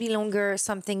 to no longer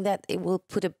something that it will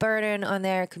put a burden on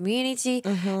their community,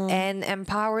 and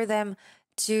empower them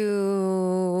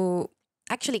to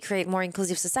actually create more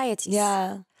inclusive societies.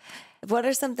 Yeah. What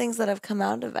are some things that have come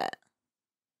out of it?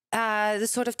 The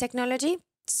sort of technology.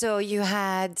 So you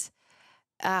had,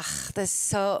 there's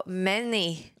so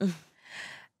many.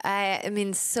 I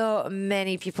mean, so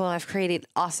many people have created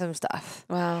awesome stuff.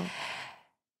 Wow.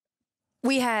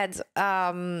 We had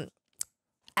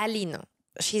Aline.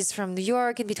 She's from New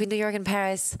York, in between New York and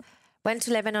Paris. Went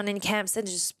to Lebanon in camps and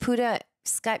just put a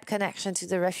Skype connection to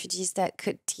the refugees that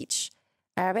could teach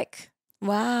Arabic.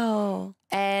 Wow.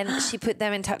 And she put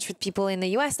them in touch with people in the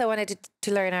US that wanted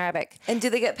to learn Arabic. And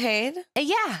do they get paid?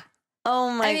 Yeah.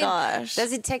 Oh my gosh.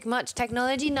 Does it take much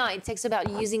technology? No, it takes about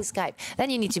using Skype.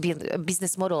 Then you need to be a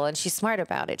business model, and she's smart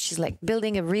about it. She's like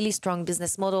building a really strong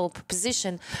business model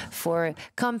proposition for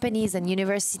companies and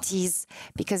universities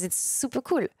because it's super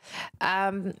cool.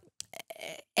 And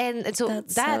so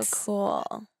that's so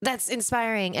cool. That's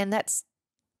inspiring, and that's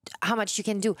how much you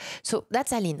can do. So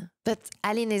that's Aline. But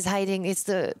Aline is hiding, it's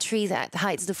the tree that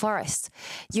hides the forest.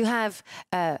 You have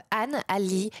Anne,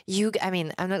 Ali, Hugh, I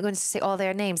mean, I'm not going to say all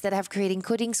their names, that have creating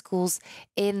coding schools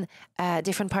in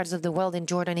different parts of the world, in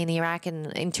Jordan, in Iraq,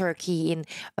 and in Turkey, in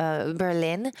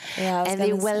Berlin. Yeah, and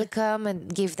they welcome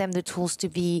and give them the tools to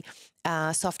be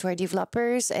software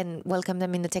developers and welcome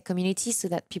them in the tech community so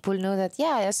that people know that,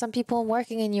 yeah, there's some people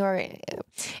working in your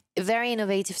very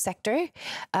innovative sector,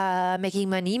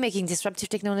 making money, making disruptive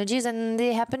technologies, and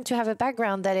they happen to have a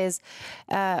background that is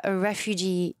a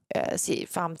refugee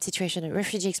farm situation, a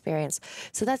refugee experience.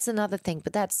 So that's another thing,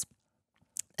 but that's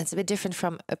a bit different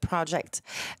from a project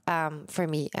for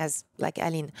me as like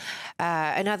Aline.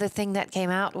 Another thing that came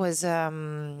out was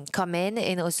Come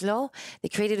in Oslo. They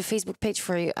created a Facebook page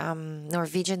for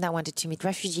Norwegian that wanted to meet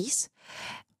refugees.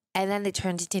 And then they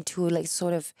turned it into like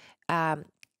sort of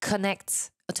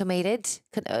automated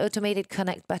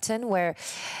connect button where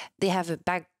they have a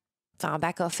back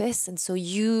office. And so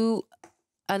you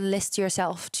enlist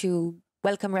yourself to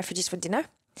welcome refugees for dinner.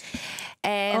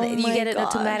 And you get an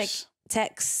automatic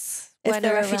text when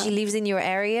a refugee lives in your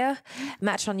area,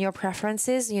 match on your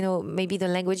preferences, you know, maybe the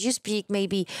language you speak,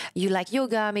 maybe you like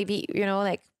yoga, maybe, you know,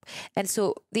 like, and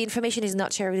so the information is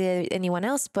not shared with anyone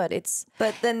else, but it's...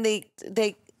 But then they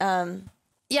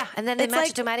yeah, and then they match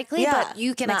automatically, but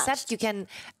you can accept, you can...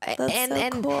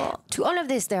 And cool. To all of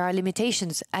this, there are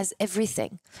limitations as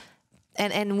everything.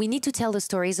 And we need to tell the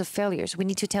stories of failures. We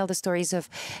need to tell the stories of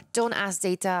don't ask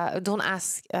data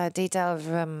of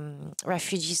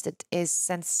refugees that is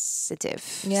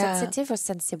sensitive. Yeah. Sensitive or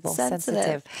sensible?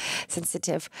 Sensitive.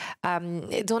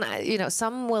 Don't, you know,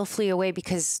 some will flee away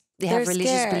because they have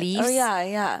religious beliefs. Oh,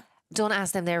 yeah. Don't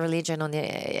ask them their religion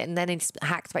and then it's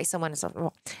hacked by someone.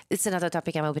 So it's another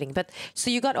topic I'm opening. But so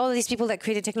you got all of these people that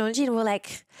created technology, and we're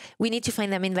like, we need to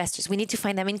find them investors. We need to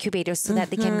find them incubators so that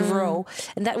they can grow.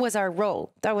 And that was our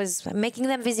role. That was making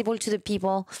them visible to the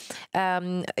people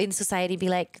in society. Be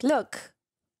like, look,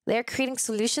 they're creating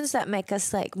solutions that make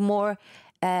us like more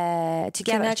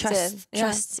together,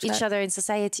 trust each other in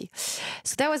society.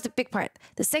 So that was the big part.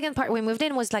 The second part we moved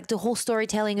in was like the whole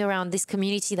storytelling around this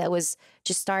community that was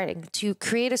just starting to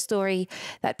create a story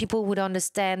that people would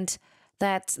understand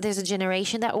that there's a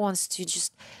generation that wants to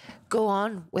just go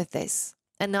on with this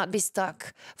and not be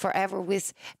stuck forever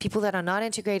with people that are not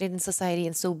integrated in society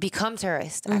and so become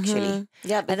terrorists, actually.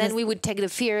 Yeah, and then we would take the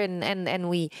fear and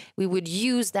we would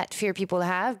use that fear people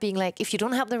have, being like, if you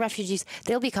don't help the refugees,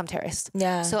 they'll become terrorists.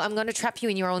 Yeah. So I'm going to trap you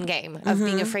in your own game of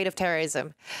being afraid of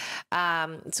terrorism.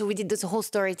 So we did this whole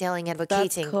storytelling,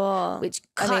 advocating, which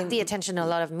caught the attention of a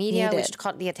lot of media, which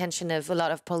caught the attention of a lot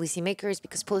of policymakers,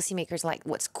 because policymakers like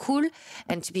what's cool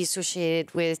and to be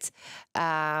associated with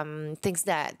things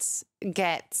that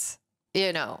get,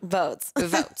 you know, votes.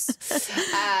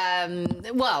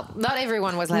 Well, not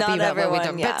everyone was happy about what we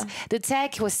done, but the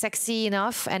tech was sexy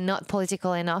enough and not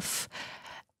political enough,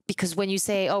 because when you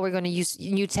say, oh, we're going to use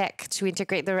new tech to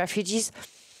integrate the refugees,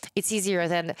 it's easier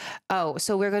than, oh,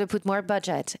 so we're going to put more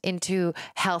budget into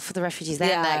health for the refugees.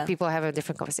 Then like people have a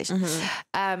different conversation.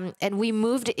 And we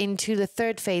moved into the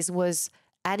third phase, was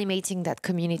animating that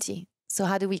community. So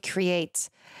how do we create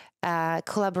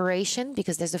collaboration,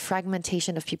 because there's a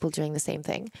fragmentation of people doing the same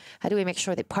thing? How do we make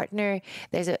sure they partner?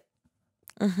 There's a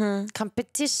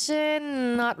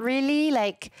competition, not really.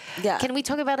 Like, can we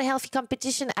talk about a healthy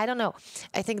competition? I don't know.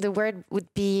 I think the word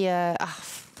would be, I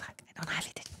don't have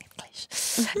it in English.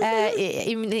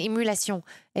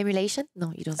 Emulation?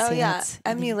 No, you don't say that.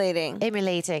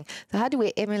 Emulating. So how do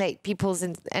we emulate people's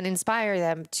and inspire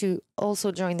them to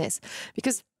also join this?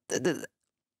 Because the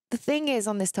thing is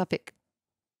on this topic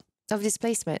of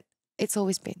displacement, it's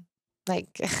always been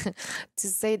like, to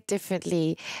say it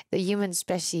differently, the human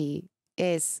species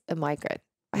is a migrant,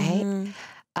 right?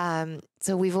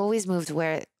 So we've always moved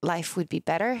where life would be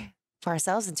better for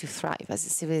ourselves and to thrive as a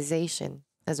civilization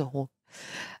as a whole.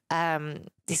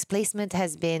 Displacement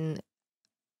has been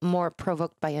more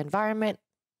provoked by environment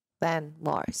than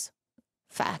wars.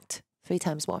 Fact, 3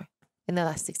 times more in the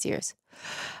last 6 years.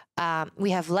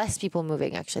 We have less people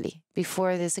moving, actually.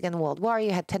 Before the Second World War,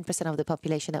 you had 10% of the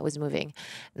population that was moving.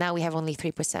 Now we have only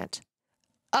 3%.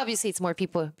 Obviously, it's more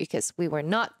people because we were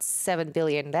not 7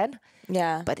 billion then.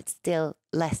 Yeah. But it's still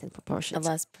less in proportion.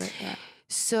 Yeah.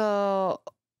 So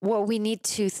what we need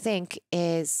to think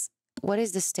is, what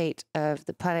is the state of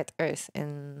the planet Earth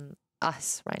and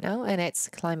us right now? And it's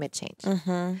climate change.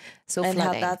 So and flooding.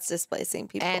 how that's displacing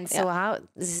people. And so how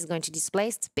this is going to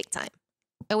displace big time.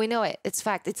 And we know it. It's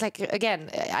fact. It's like, again,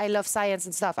 I love science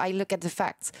and stuff. I look at the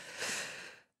facts.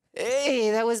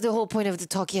 That was the whole point of the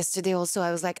talk yesterday also.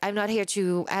 I was like, I'm not here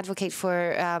to advocate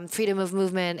for freedom of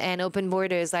movement and open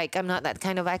borders. Like, I'm not that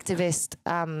kind of activist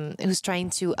who's trying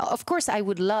to... Of course, I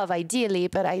would love, ideally,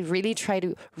 but I really try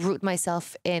to root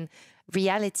myself in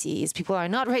realities. People are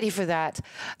not ready for that.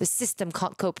 The system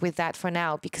can't cope with that for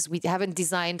now because we haven't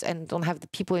designed and don't have the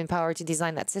people in power to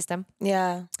design that system.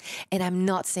 Yeah. And I'm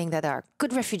not saying that there are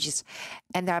good refugees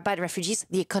and there are bad refugees,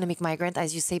 the economic migrant,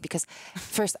 as you say, because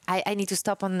first I need to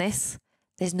stop on this.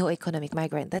 There's no economic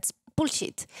migrant. That's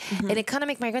bullshit. An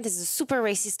economic migrant is a super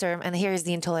racist term, and here is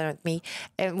the intolerant me.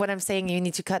 And what I'm saying, you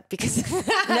need to cut because No,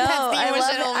 I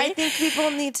love it. I think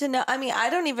people need to know. I mean, I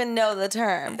don't even know the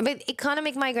term. But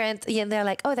economic migrant, yeah, they're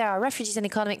like, oh, there are refugees and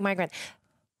economic migrant.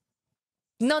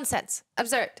 Nonsense.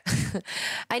 Absurd.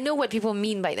 I know what people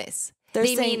mean by this.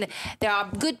 They mean there are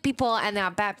good people and there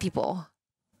are bad people.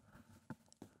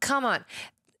 Come on.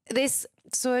 This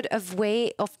sort of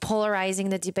way of polarizing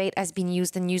the debate has been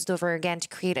used and used over again to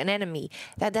create an enemy.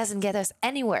 That doesn't get us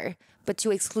anywhere, but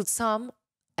to exclude some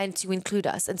and to include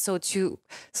us. And so to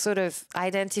sort of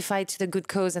identify to the good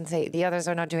cause and say the others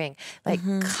are not doing. Like,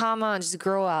 come on, just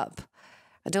grow up.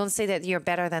 Don't say that you're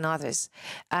better than others.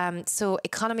 So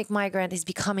economic migrant is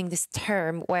becoming this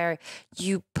term where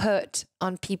you put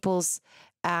on people's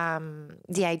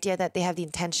the idea that they have the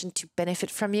intention to benefit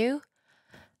from you.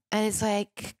 And it's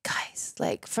like, guys,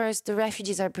 like, first, the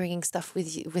refugees are bringing stuff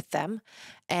with them.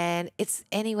 And it's,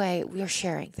 anyway, we're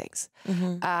sharing things.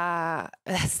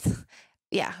 That's,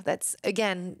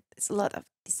 again, it's a lot of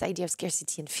this idea of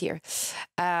scarcity and fear.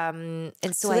 And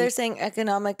so they're saying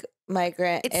economic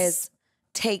migrant is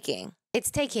taking. It's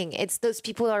taking. It's those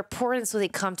people who are poor and so they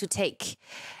come to take.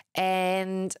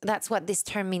 And that's what this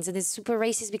term means. And it's super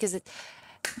racist because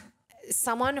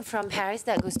someone from Paris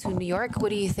that goes to New York, what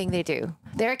do you think they do?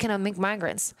 They're economic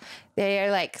migrants.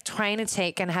 They're like trying to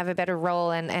take and have a better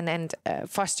role and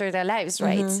foster their lives,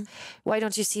 right? Why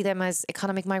don't you see them as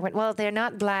economic migrant? Well, they're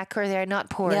not black or they're not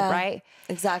poor, right?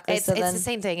 Exactly. It's the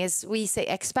same thing. Is we say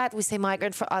expat, we say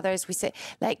migrant for others. We say,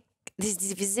 like, this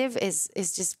divisive is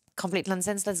just complete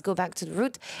nonsense. Let's go back to the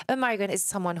root. A migrant is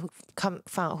someone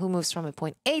who moves from a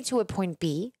point A to a point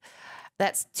B.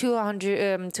 That's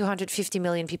 250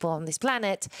 million people on this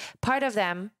planet. Part of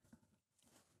them,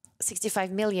 65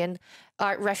 million,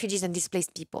 are refugees and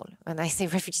displaced people. And I say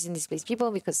refugees and displaced people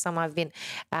because some have been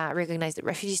recognized at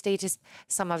refugee status.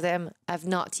 Some of them have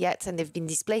not yet, and they've been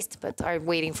displaced, but are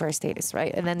waiting for a status,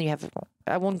 right? And then you have,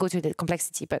 I won't go to the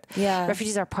complexity, but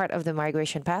refugees are part of the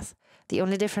migration path. The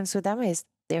only difference with them is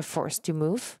they're forced to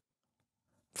move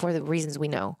for the reasons we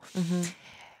know.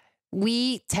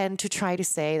 We tend to try to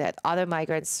say that other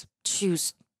migrants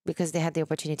choose because they had the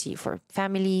opportunity for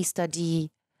family,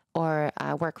 study, or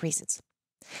work reasons.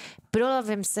 But all of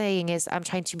them saying is, I'm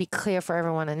trying to be clear for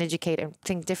everyone and educate and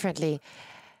think differently.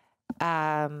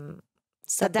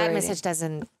 So that message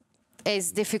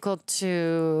is difficult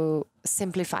to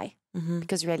simplify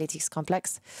because reality is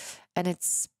complex, and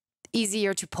it's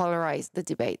easier to polarize the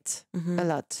debate a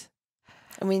lot.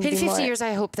 I mean, in 50 years,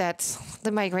 I hope that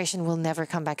the migration will never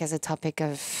come back as a topic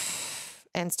of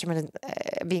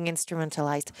being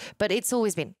instrumentalized. But it's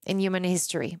always been in human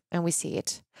history, and we see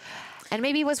it. And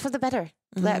maybe it was for the better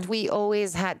that we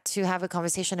always had to have a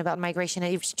conversation about migration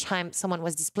and each time someone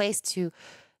was displaced to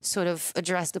sort of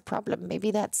address the problem. Maybe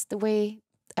that's the way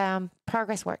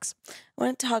progress works. I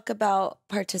want to talk about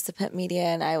participant media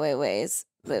and Ai Weiwei's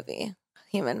movie,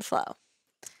 Human Flow,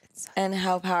 and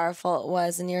how powerful it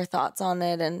was and your thoughts on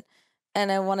it.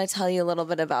 And I want to tell you a little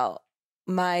bit about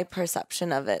my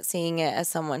perception of it, seeing it as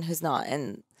someone who's not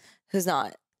in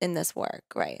this work,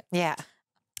 right? Yeah.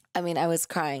 I mean, I was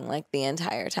crying like the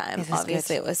entire time.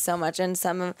 Obviously, it was so much. And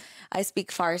I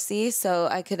speak Farsi, so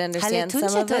I could understand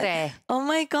some of it. Oh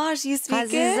my gosh, you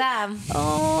speak it?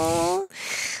 Oh,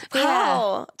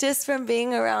 wow. Just from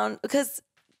being around, because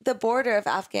the border of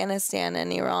Afghanistan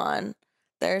and Iran,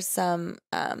 there's some,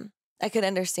 I could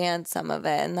understand some of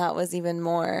it. And that was even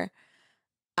more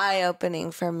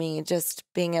eye-opening for me, just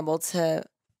being able to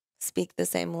speak the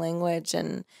same language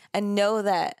and know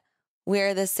that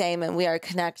we're the same and we are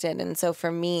connected. And so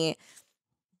for me,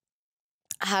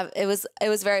 it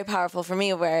was very powerful for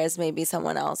me, whereas maybe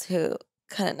someone else who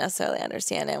couldn't necessarily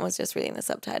understand it and was just reading the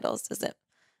subtitles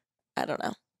I don't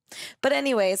know. But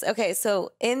anyways, okay,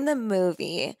 so in the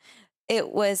movie,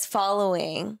 it was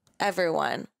following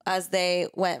everyone as they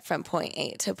went from point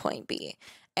A to point B.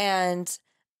 And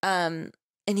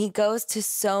he goes to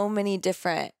so many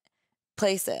different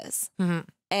places. Mm-hmm.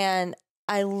 And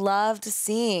I loved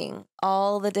seeing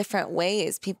all the different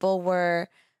ways people were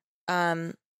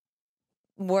like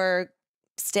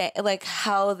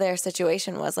how their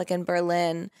situation was. Like in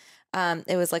Berlin,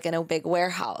 it was like in a big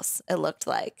warehouse, it looked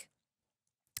like.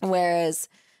 Whereas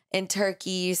in Turkey,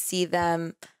 you see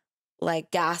them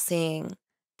like gassing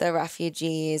the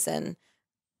refugees, and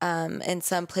in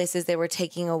some places they were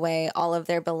taking away all of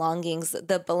their belongings,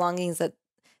 the belongings that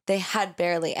they had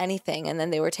barely anything, and then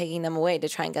they were taking them away to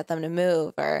try and get them to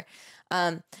move. Or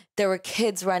there were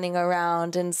kids running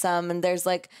around and there's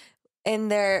like in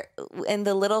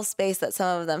the little space that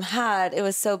some of them had, it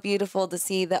was so beautiful to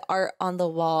see the art on the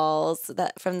walls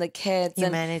that from the kids.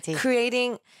 Humanity. And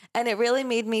creating, and it really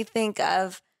made me think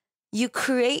of, you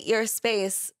create your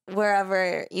space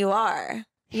wherever you are,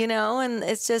 and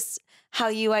it's just how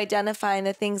you identify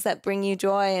the things that bring you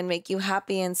joy and make you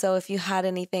happy. And so if you had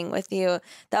anything with you,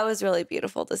 that was really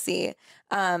beautiful to see.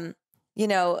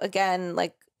 Again,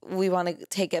 like we want to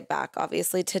take it back,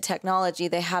 obviously, to technology.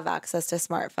 They have access to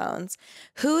smartphones.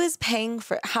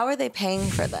 How are they paying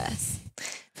for this?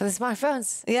 For the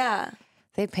smartphones? Yeah.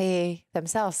 They pay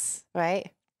themselves,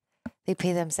 right? They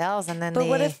pay themselves, and then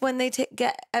what if when they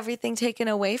get everything taken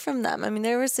away from them? I mean,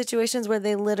 there were situations where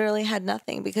they literally had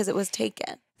nothing because it was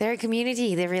taken. They're a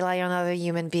community. They rely on other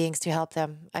human beings to help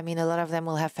them. I mean, a lot of them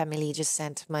will have family just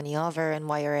send money over and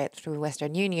wire it through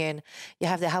Western Union. You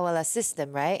have the Hawala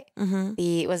system, right? Mm-hmm.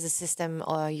 It was a system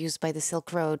used by the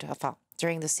Silk Road,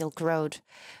 during the Silk Road,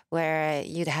 where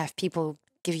you'd have people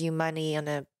give you money on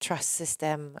a trust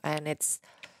system, and it's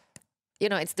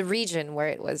the region where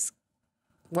it was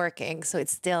working, so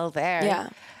it's still there. Yeah.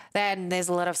 Then there's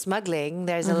a lot of smuggling.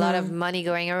 There's a lot of money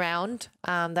going around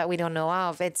that we don't know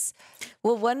of.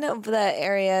 One of the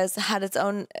areas had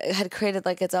created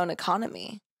like its own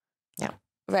economy. Yeah.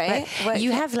 Right?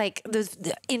 You have like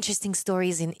the interesting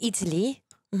stories in Italy,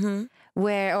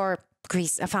 or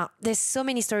Greece. There's so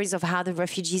many stories of how the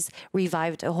refugees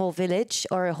revived a whole village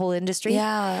or a whole industry.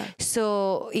 Yeah.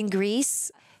 So in Greece,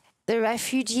 the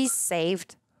refugees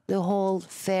saved the whole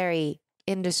ferry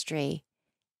industry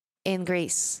in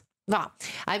Greece. Well,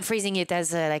 I'm phrasing it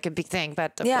as a big thing,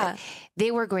 but they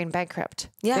were going bankrupt.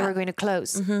 Yeah. They were going to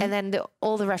close. Mm-hmm. And then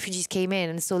all the refugees came in.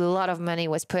 And so a lot of money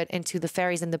was put into the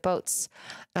ferries and the boats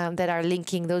that are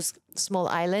linking those small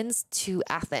islands to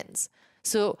Athens.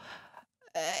 So,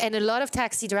 and a lot of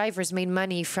taxi drivers made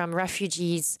money from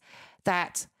refugees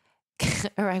that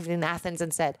arrived in Athens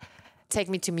and said, take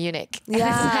me to Munich.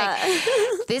 Yeah.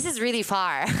 This is really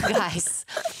far, guys.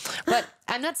 But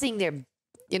I'm not saying they're,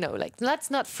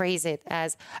 let's not phrase it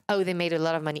as, they made a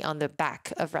lot of money on the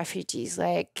back of refugees.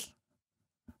 And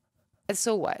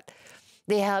so what?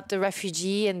 They helped the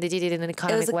refugee and they did it in an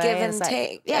economic way. It was a give and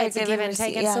take. Yeah, it's a give and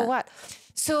take. And so what?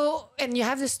 So, and you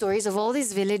have the stories of all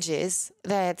these villages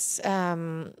that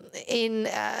in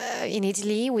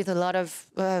Italy with a lot of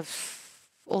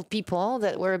old people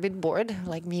that were a bit bored,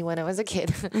 like me when I was a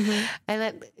kid, and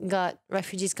that got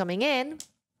refugees coming in,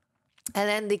 and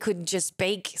then they could just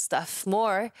bake stuff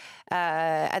more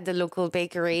at the local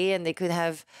bakery, and they could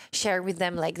share with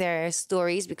them like their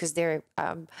stories, because their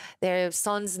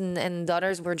sons and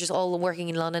daughters were just all working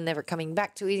in London, never coming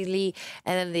back to Italy,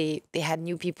 and then they had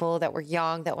new people that were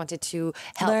young that wanted to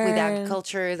help with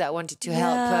agriculture, that wanted to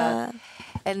help.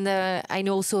 And I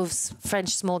know also of French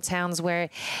small towns where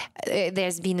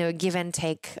there's been a give and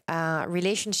take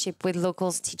relationship with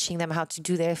locals, teaching them how to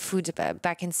do their food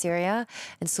back in Syria.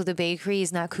 And so the bakery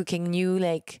is now cooking new,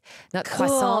 not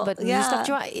croissant, but new stuff.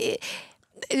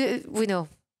 We know.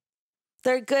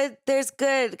 They're good. There's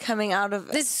good coming out of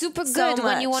it. It's super good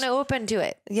when you want to open to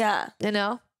it. Yeah.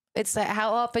 It's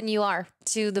how open you are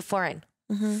to the foreign.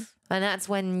 Mm-hmm. And that's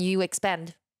when you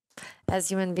expand as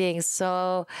human beings.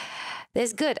 So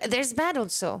there's good, there's bad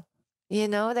also. You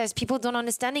know, there's people don't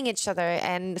understanding each other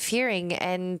and fearing,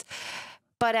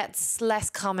 but that's less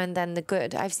common than the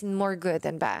good. I've seen more good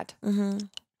than bad.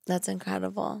 That's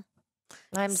incredible.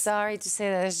 I'm sorry to say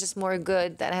that there's just more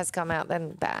good that has come out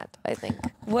than bad, I think.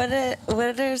 What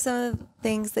are some of the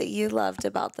things that you loved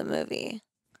about the movie?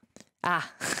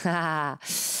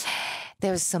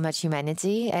 There was so much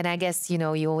humanity, and I guess, you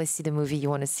know, you always see the movie you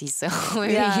want to see. So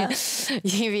you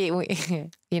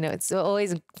know, it's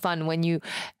always fun when you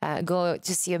go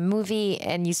to see a movie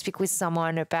and you speak with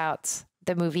someone about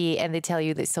the movie and they tell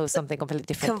you they saw something completely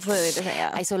different.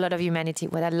 Yeah. I saw a lot of humanity.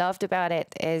 What I loved about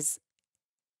it is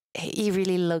he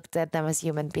really looked at them as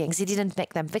human beings. He didn't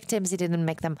make them victims. He didn't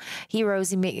make them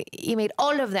heroes. He made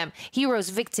all of them heroes,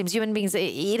 victims, human beings.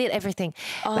 He did everything.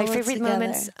 My favorite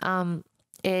moments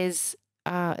is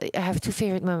I have two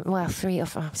favorite moments. Well, three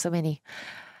of so many.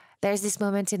 There's this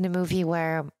moment in the movie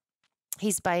where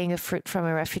he's buying a fruit from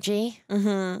a refugee,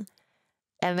 and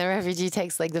the refugee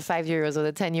takes like the 5 euros or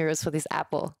the 10 euros for this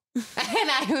apple. And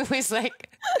I was like,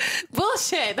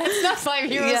 bullshit, that's not 5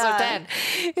 euros or 10.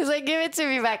 He's like, give it to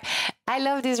me back. I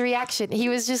loved his reaction. He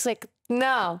was just like,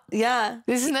 no. Yeah.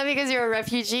 This is not because you're a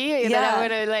refugee that I'm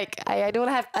gonna like, I don't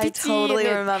have pity. I totally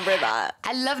remember that.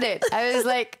 I loved it. I was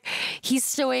like,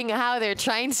 he's showing how they're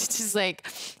trying to just like,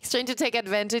 he's trying to take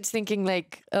advantage, thinking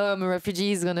like, oh, I'm a refugee,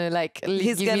 he's gonna like,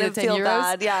 he's give gonna me the 10 feel euros.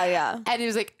 bad. Yeah. And he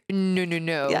was like,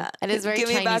 no. Yeah. And it's very give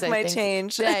Chinese, me back my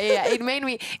change. Yeah. It made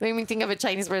me think of a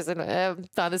Chinese person.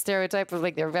 Not a stereotype of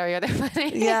like they're very other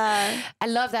funny. Yeah. I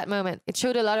love that moment. It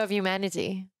showed a lot of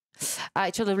humanity.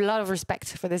 It showed a lot of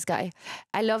respect for this guy.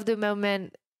 I love the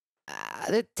moment,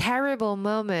 the terrible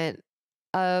moment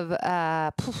of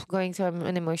going to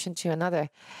an emotion to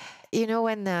another. You know,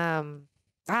 when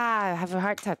I have a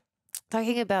hard time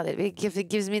talking about it. It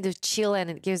gives me the chill, and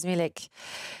it gives me like,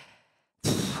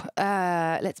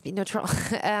 let's be neutral.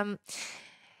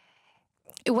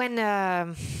 When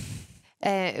the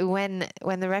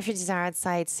refugees are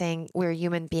outside saying we're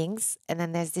human beings, and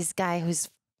then there's this guy who's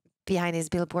behind his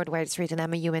billboard where it's written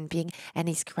I'm a human being, and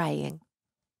he's crying.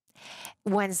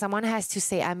 When someone has to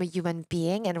say I'm a human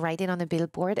being and write it on a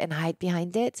billboard and hide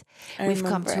behind it, we've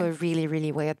come to a really,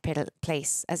 really weird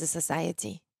place as a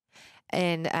society.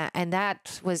 And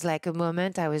that was like a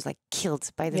moment I was like killed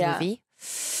by the movie.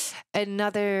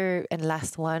 Another and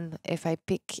last one, if I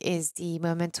pick, is the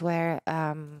moment where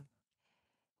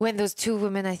when those two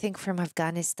women, I think from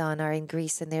Afghanistan, are in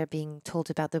Greece and they're being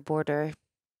told about the border.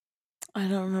 I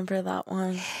don't remember that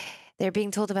one. They're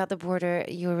being told about the border.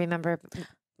 You remember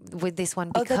with this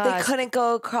one because that they couldn't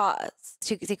go across.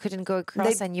 They couldn't go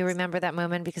across, and you remember that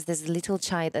moment because there's a little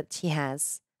child that she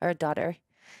has, her daughter.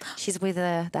 She's with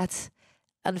that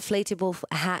inflatable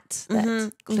hat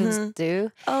that clowns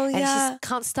do. Oh yeah. And she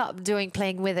can't stop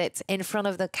playing with it in front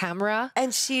of the camera.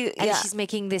 And she's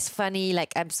making this funny,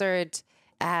 like absurd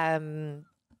thing,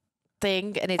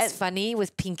 and it's funny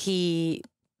with Pinky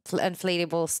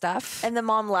inflatable stuff. And the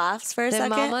mom laughs for a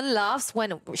second. The mom laughs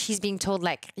when she's being told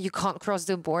like you can't cross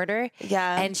the border.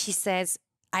 Yeah. And she says,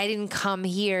 I didn't come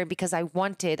here because I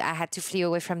had to flee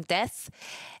away from death.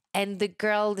 And the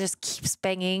girl just keeps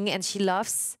banging, and she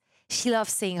loves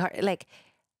seeing her, like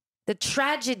the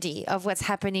tragedy of what's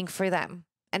happening for them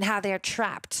and how they're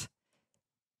trapped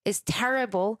is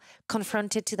terrible,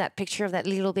 confronted to that picture of that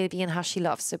little baby and how she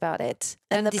laughs about it.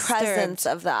 And the presence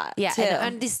of that. Yeah, too.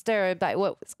 And undisturbed by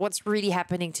what's really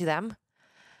happening to them.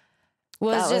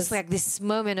 Was just like this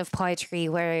moment of poetry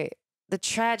where the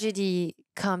tragedy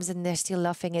comes and they're still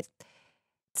laughing at.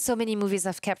 So many movies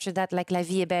have captured that, like La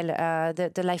Vie est Belle,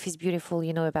 the Life is Beautiful,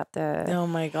 you know, about the... Oh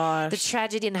my gosh. The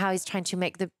tragedy and how he's trying to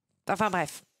make the... Enfin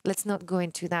bref, let's not go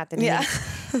into that. And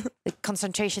the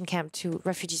concentration camp to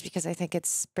refugees, because I think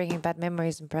it's bringing bad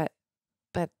memories, but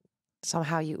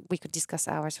somehow we could discuss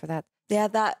hours for that. Yeah,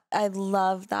 I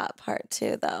love that part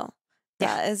too, though.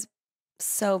 That is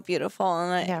so beautiful.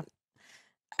 And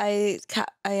I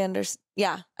understand.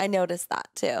 Yeah, I noticed that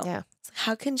too. Yeah.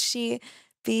 How can she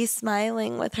be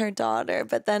smiling with her daughter,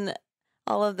 but then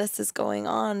all of this is going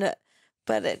on,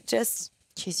 but it just...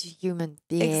 She's a human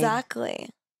being. Exactly.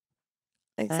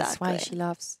 That's why she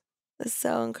loves. It's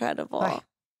so incredible. Right.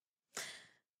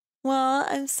 Well,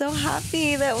 I'm so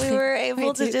happy that we were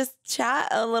able to just chat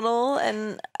a little,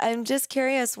 and I'm just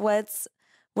curious, what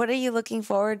are you looking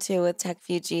forward to with Tech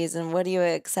Fugees, and what are you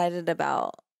excited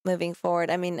about moving forward?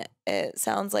 I mean, it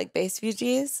sounds like Base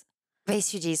Fugees.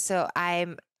 Base Fugees. So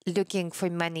I'm looking for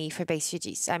money for Base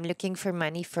Fugees. I'm looking for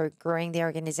money for growing the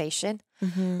organization.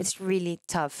 It's really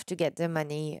tough to get the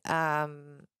money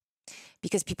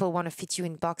because people want to fit you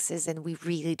in boxes, and we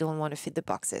really don't want to fit the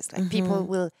boxes. Like the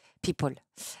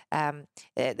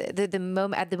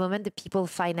moment at the moment, the people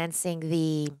financing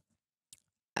the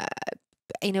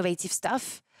innovative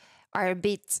stuff are a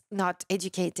bit not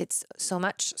educated so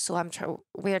much. So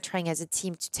we are trying as a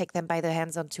team to take them by the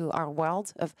hands onto our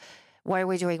world of why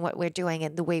we're doing what we're doing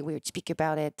and the way we speak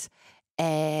about it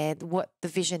and what the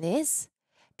vision is,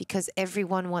 because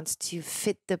everyone wants to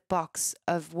fit the box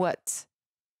of what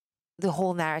the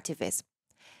whole narrative is.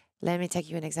 Let me take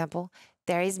you an example.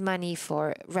 There is money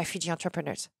for refugee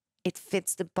entrepreneurs. It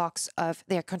fits the box of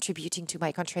they're contributing to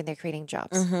my country and they're creating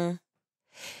jobs.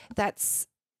 That's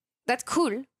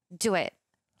cool. Do it.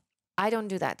 I don't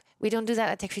do that. We don't do that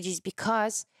at Tech Refugees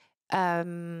because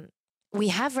we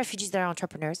have refugees that are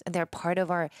entrepreneurs and they're part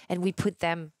of and we put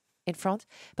them in front.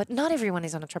 But not everyone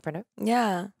is an entrepreneur.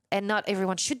 Yeah. And not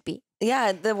everyone should be.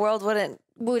 Yeah, the world wouldn't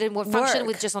function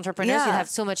with just entrepreneurs. Yeah. You'd have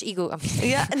so much ego.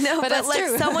 Yeah, no, but like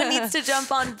true. Someone needs to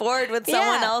jump on board with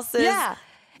someone else's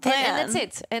plan. And that's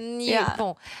it. And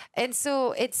and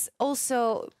so it's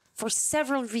also for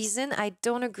several reasons. I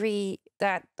don't agree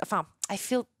that I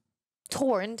feel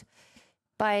torn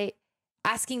by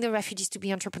asking the refugees to be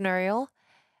entrepreneurial.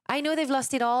 I know they've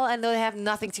lost it all and they have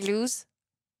nothing to lose,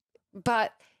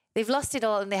 but they've lost it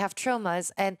all and they have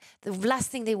traumas, and the last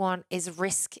thing they want is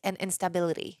risk and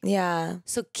instability. Yeah.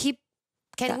 So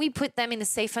can we put them in a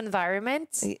safe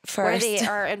environment where they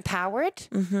are empowered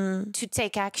to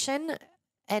take action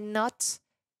and not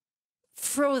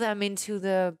throw them into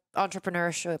the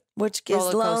entrepreneurship, which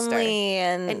gets lonely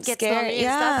and gets scary. Lonely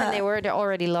and stuff, and they're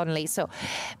already lonely. So,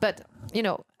 but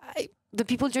the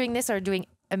people doing this are doing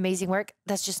amazing work.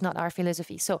 That's just not our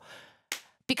philosophy. So,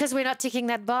 because we're not ticking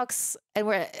that box, and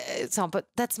but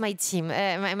that's my team.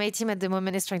 My team at the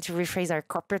moment is trying to rephrase our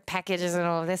corporate packages and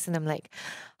all of this, and I'm like,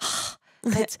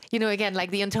 but again,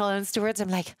 like the intolerance towards, I'm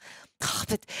like,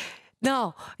 but.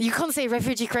 No, you can't say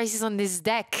refugee crisis on this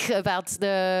deck about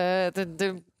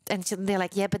the and they're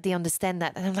like, yeah, but they understand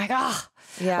that. And I'm like,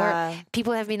 yeah. Or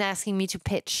people have been asking me to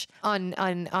pitch on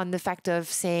the fact of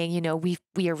saying,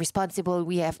 we are responsible,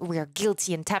 we are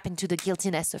guilty, and tap into the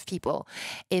guiltiness of people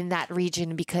in that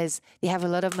region because they have a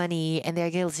lot of money and they're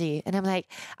guilty. And I'm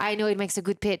like, I know it makes a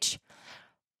good pitch,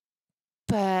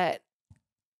 but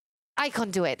I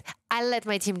can't do it. I'll let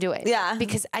my team do it. Yeah.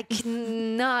 Because I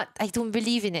don't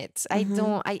believe in it. I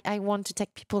want to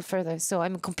take people further. So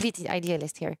I'm a completely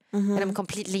idealist here. And I'm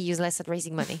completely useless at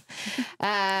raising money.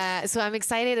 So I'm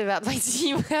excited about my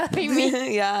team helping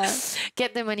me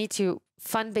get the money to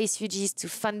fund Base Refugees, to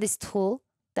fund this tool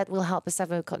that will help us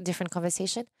have a different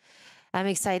conversation. I'm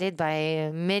excited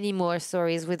by many more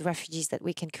stories with refugees that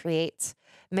we can create,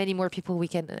 many more people we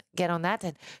can get on that,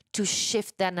 and to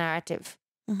shift that narrative.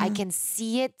 I can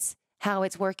see it, how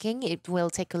it's working. It will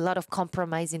take a lot of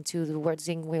compromise into the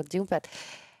wording we'll do, but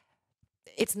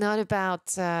it's not about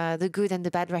the good and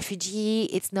the bad refugee.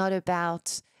 It's not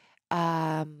about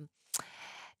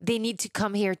they need to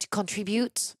come here to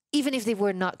contribute. Even if they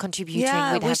were not contributing,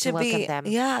 we'd have to welcome them.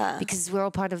 Yeah. Because we're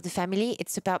all part of the family.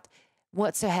 It's about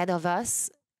what's ahead of us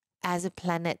as a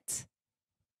planet.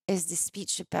 Is this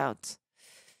speech about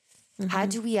how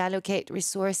do we allocate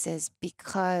resources?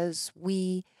 Because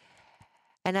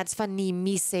and that's funny,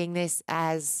 me saying this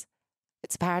as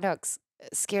it's a paradox,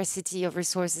 scarcity of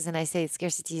resources. And I say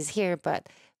scarcity is here, but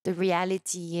the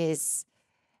reality is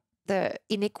the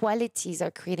inequalities are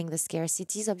creating the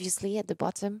scarcities, obviously, at the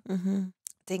bottom.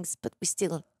 Things, but we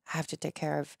still have to take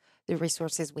care of the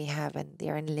resources we have, and they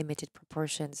are in limited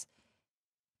proportions.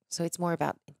 So it's more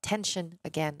about intention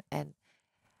again, and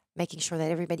making sure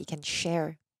that everybody can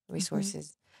share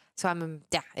resources. So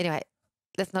anyway,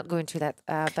 let's not go into that,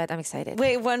 but I'm excited.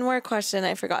 Wait, one more question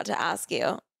I forgot to ask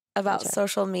you about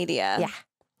social media. Yeah.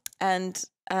 And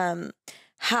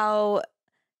how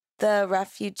the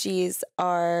refugees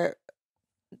are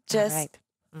just,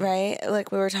 right?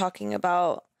 Like we were talking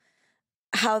about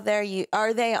how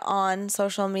are they on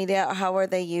social media, or how are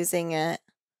they using it?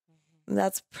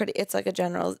 That's it's like a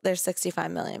general, there's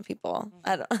 65 million people.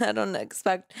 I don't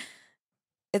expect,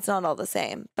 it's not all the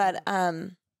same, but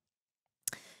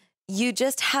you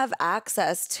just have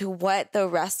access to what the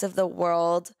rest of the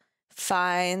world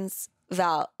finds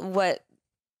what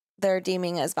they're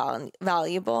deeming as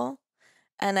valuable.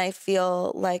 And I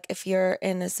feel like if you're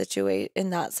in that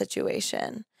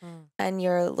situation and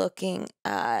you're looking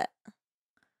at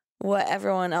what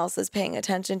everyone else is paying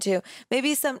attention to,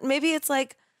 maybe it's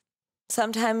like,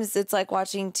 sometimes it's like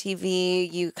watching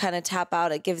TV, you kind of tap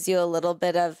out. It gives you a little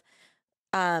bit of,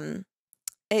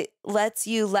 it lets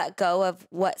you let go of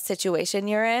what situation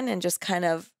you're in and just kind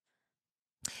of.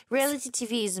 Reality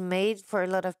TV is made for a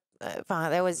lot of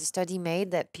there was a study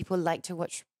made that people like to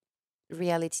watch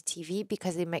reality TV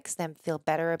because it makes them feel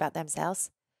better about themselves,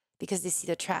 because they see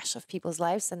the trash of people's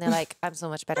lives and they're like, I'm so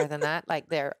much better than that. Like,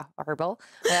 they're horrible.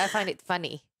 But I find it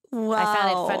funny. Wow. I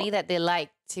found it funny that they like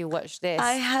to watch this.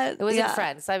 It was in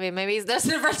France. I mean, maybe it's just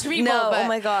in French people. No, but oh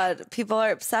my God. People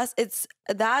are obsessed.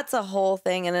 That's a whole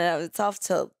thing in and of itself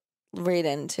to read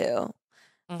into.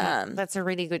 That's a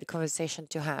really good conversation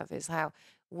to have, is how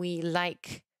we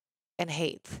like and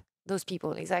hate those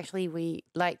people. It's actually, we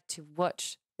like to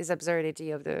watch this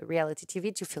absurdity of the reality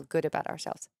TV to feel good about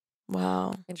ourselves.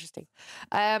 Wow. Interesting.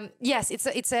 Yes,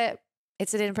 it's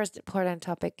an important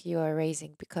topic you are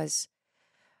raising, because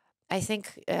I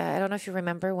think, I don't know if you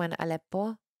remember when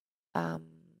Aleppo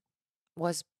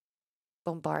was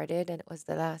bombarded, and it was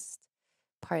the last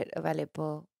part of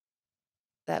Aleppo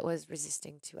that was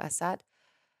resisting to Assad.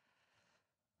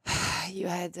 You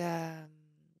had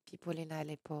people in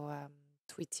Aleppo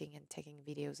tweeting and taking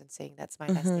videos and saying, that's my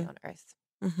last day on earth.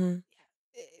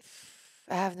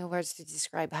 I have no words to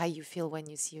describe how you feel when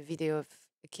you see a video of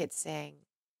a kid saying,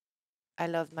 I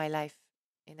loved my life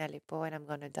in Aleppo and I'm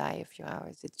going to die in a few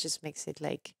hours. It just makes it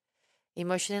like,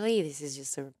 emotionally, this is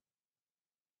just a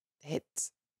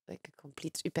hit, like a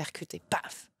complete uppercut,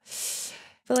 paf.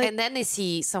 And then they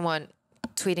see someone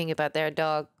tweeting about their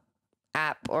dog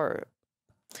app, or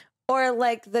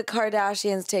like the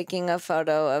Kardashians taking a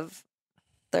photo of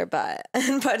their butt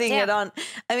and putting it on.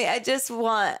 I mean,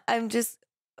 I'm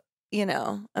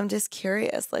just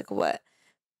curious, like, what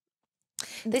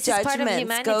this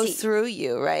judgments go through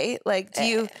you, right? Like,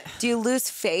 do you lose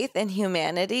faith in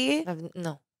humanity?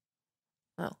 No,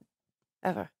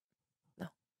 ever. No.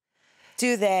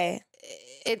 Do they?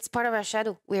 It's part of our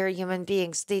shadow. We're human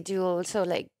beings. They do also,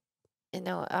 like,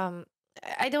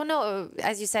 I don't know.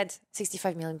 As you said,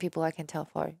 65 million people, I can tell,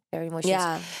 for their emotions.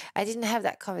 Yeah. I didn't have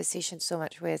that conversation so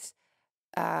much with,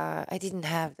 I didn't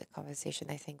have the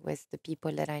conversation, I think, with the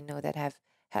people that I know that have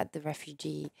had the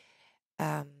refugee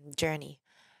journey.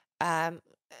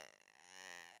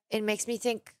 It makes me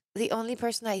think, the only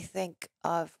person I think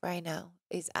of right now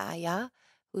is Aya,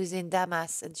 who's in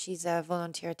Damas, and she's a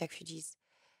volunteer at refugees.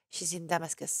 She's in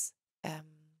Damascus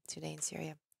today in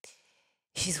Syria.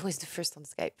 She's always the first on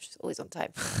Skype. She's always on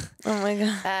time. Oh my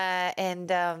God.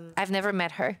 And I've never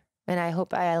met her, and I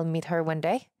hope I'll meet her one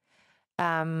day.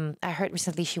 I heard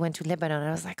recently she went to Lebanon, and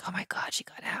I was like, oh my God, she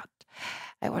got out.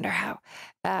 I wonder how.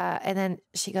 And then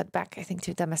she got back, I think,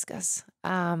 to Damascus,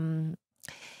 because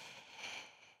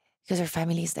her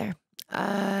family is there,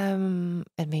 and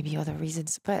maybe other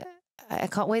reasons. But I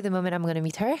can't wait the moment I'm going to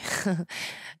meet her.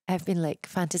 I've been like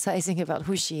fantasizing about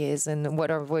who she is and what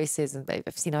her voice is, and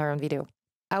I've seen her on video.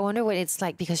 I wonder what it's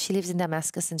like, because she lives in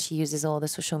Damascus and she uses all the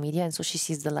social media, and so she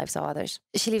sees the lives of others.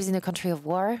 She lives in a country of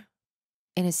war,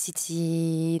 in a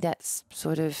city that's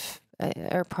sort of,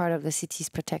 or part of the city is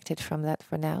protected from that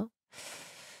for now.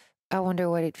 I wonder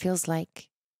what it feels like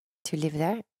to live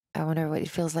there. I wonder what it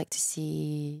feels like to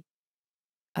see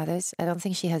others. I don't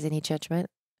think she has any judgment.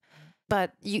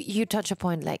 But you touch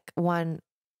upon, like, one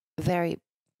very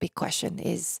big question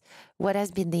is, what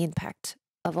has been the impact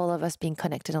of all of us being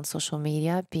connected on social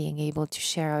media, being able to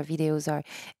share our videos, our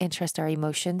interests, our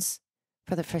emotions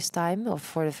for the first time, or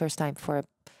for the first time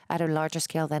at a larger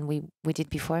scale than we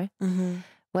did before?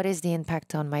 What is the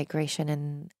impact on migration,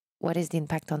 and what is the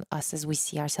impact on us as we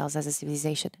see ourselves as a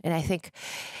civilization? And I think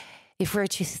if we're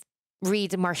to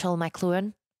read Marshall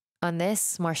McLuhan on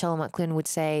this, Marshall McLuhan would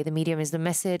say the medium is the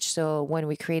message. So when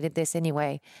we created this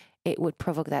anyway, it would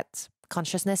provoke that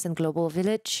consciousness and global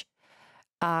village.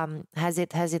 Has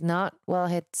it not? Well,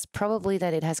 it's probably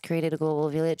that it has created a global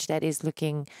village that is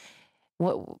looking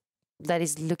what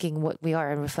we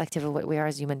are, and reflective of what we are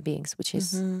as human beings, which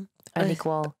is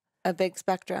unequal. A big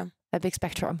spectrum.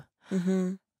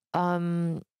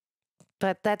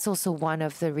 But that's also one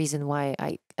of the reason why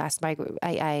I asked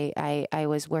I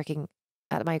was working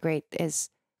at Migrate, is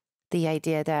the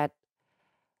idea that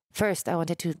first I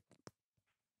wanted to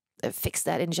fix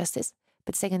that injustice,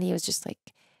 but secondly it was just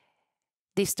like,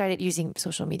 they've started using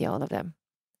social media, all of them,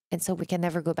 and so we can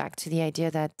never go back to the idea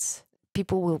that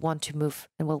people will want to move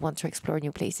and will want to explore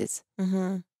new places.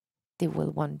 They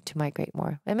will want to migrate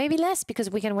more, and maybe less,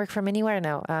 because we can work from anywhere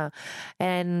now,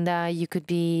 and you could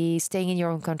be staying in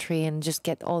your own country and just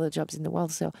get all the jobs in the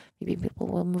world, so maybe people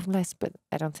will move less, but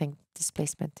I don't think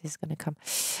displacement is going to come.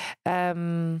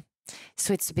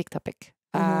 So it's a big topic.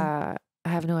 I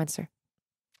have no answer.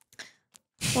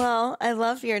 Well, I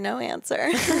love your no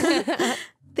answer.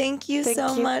 Thank you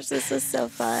so much. This was so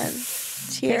fun.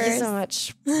 Cheers. Thank you so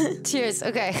much. Cheers.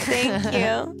 Okay. Thank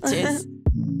you. Cheers.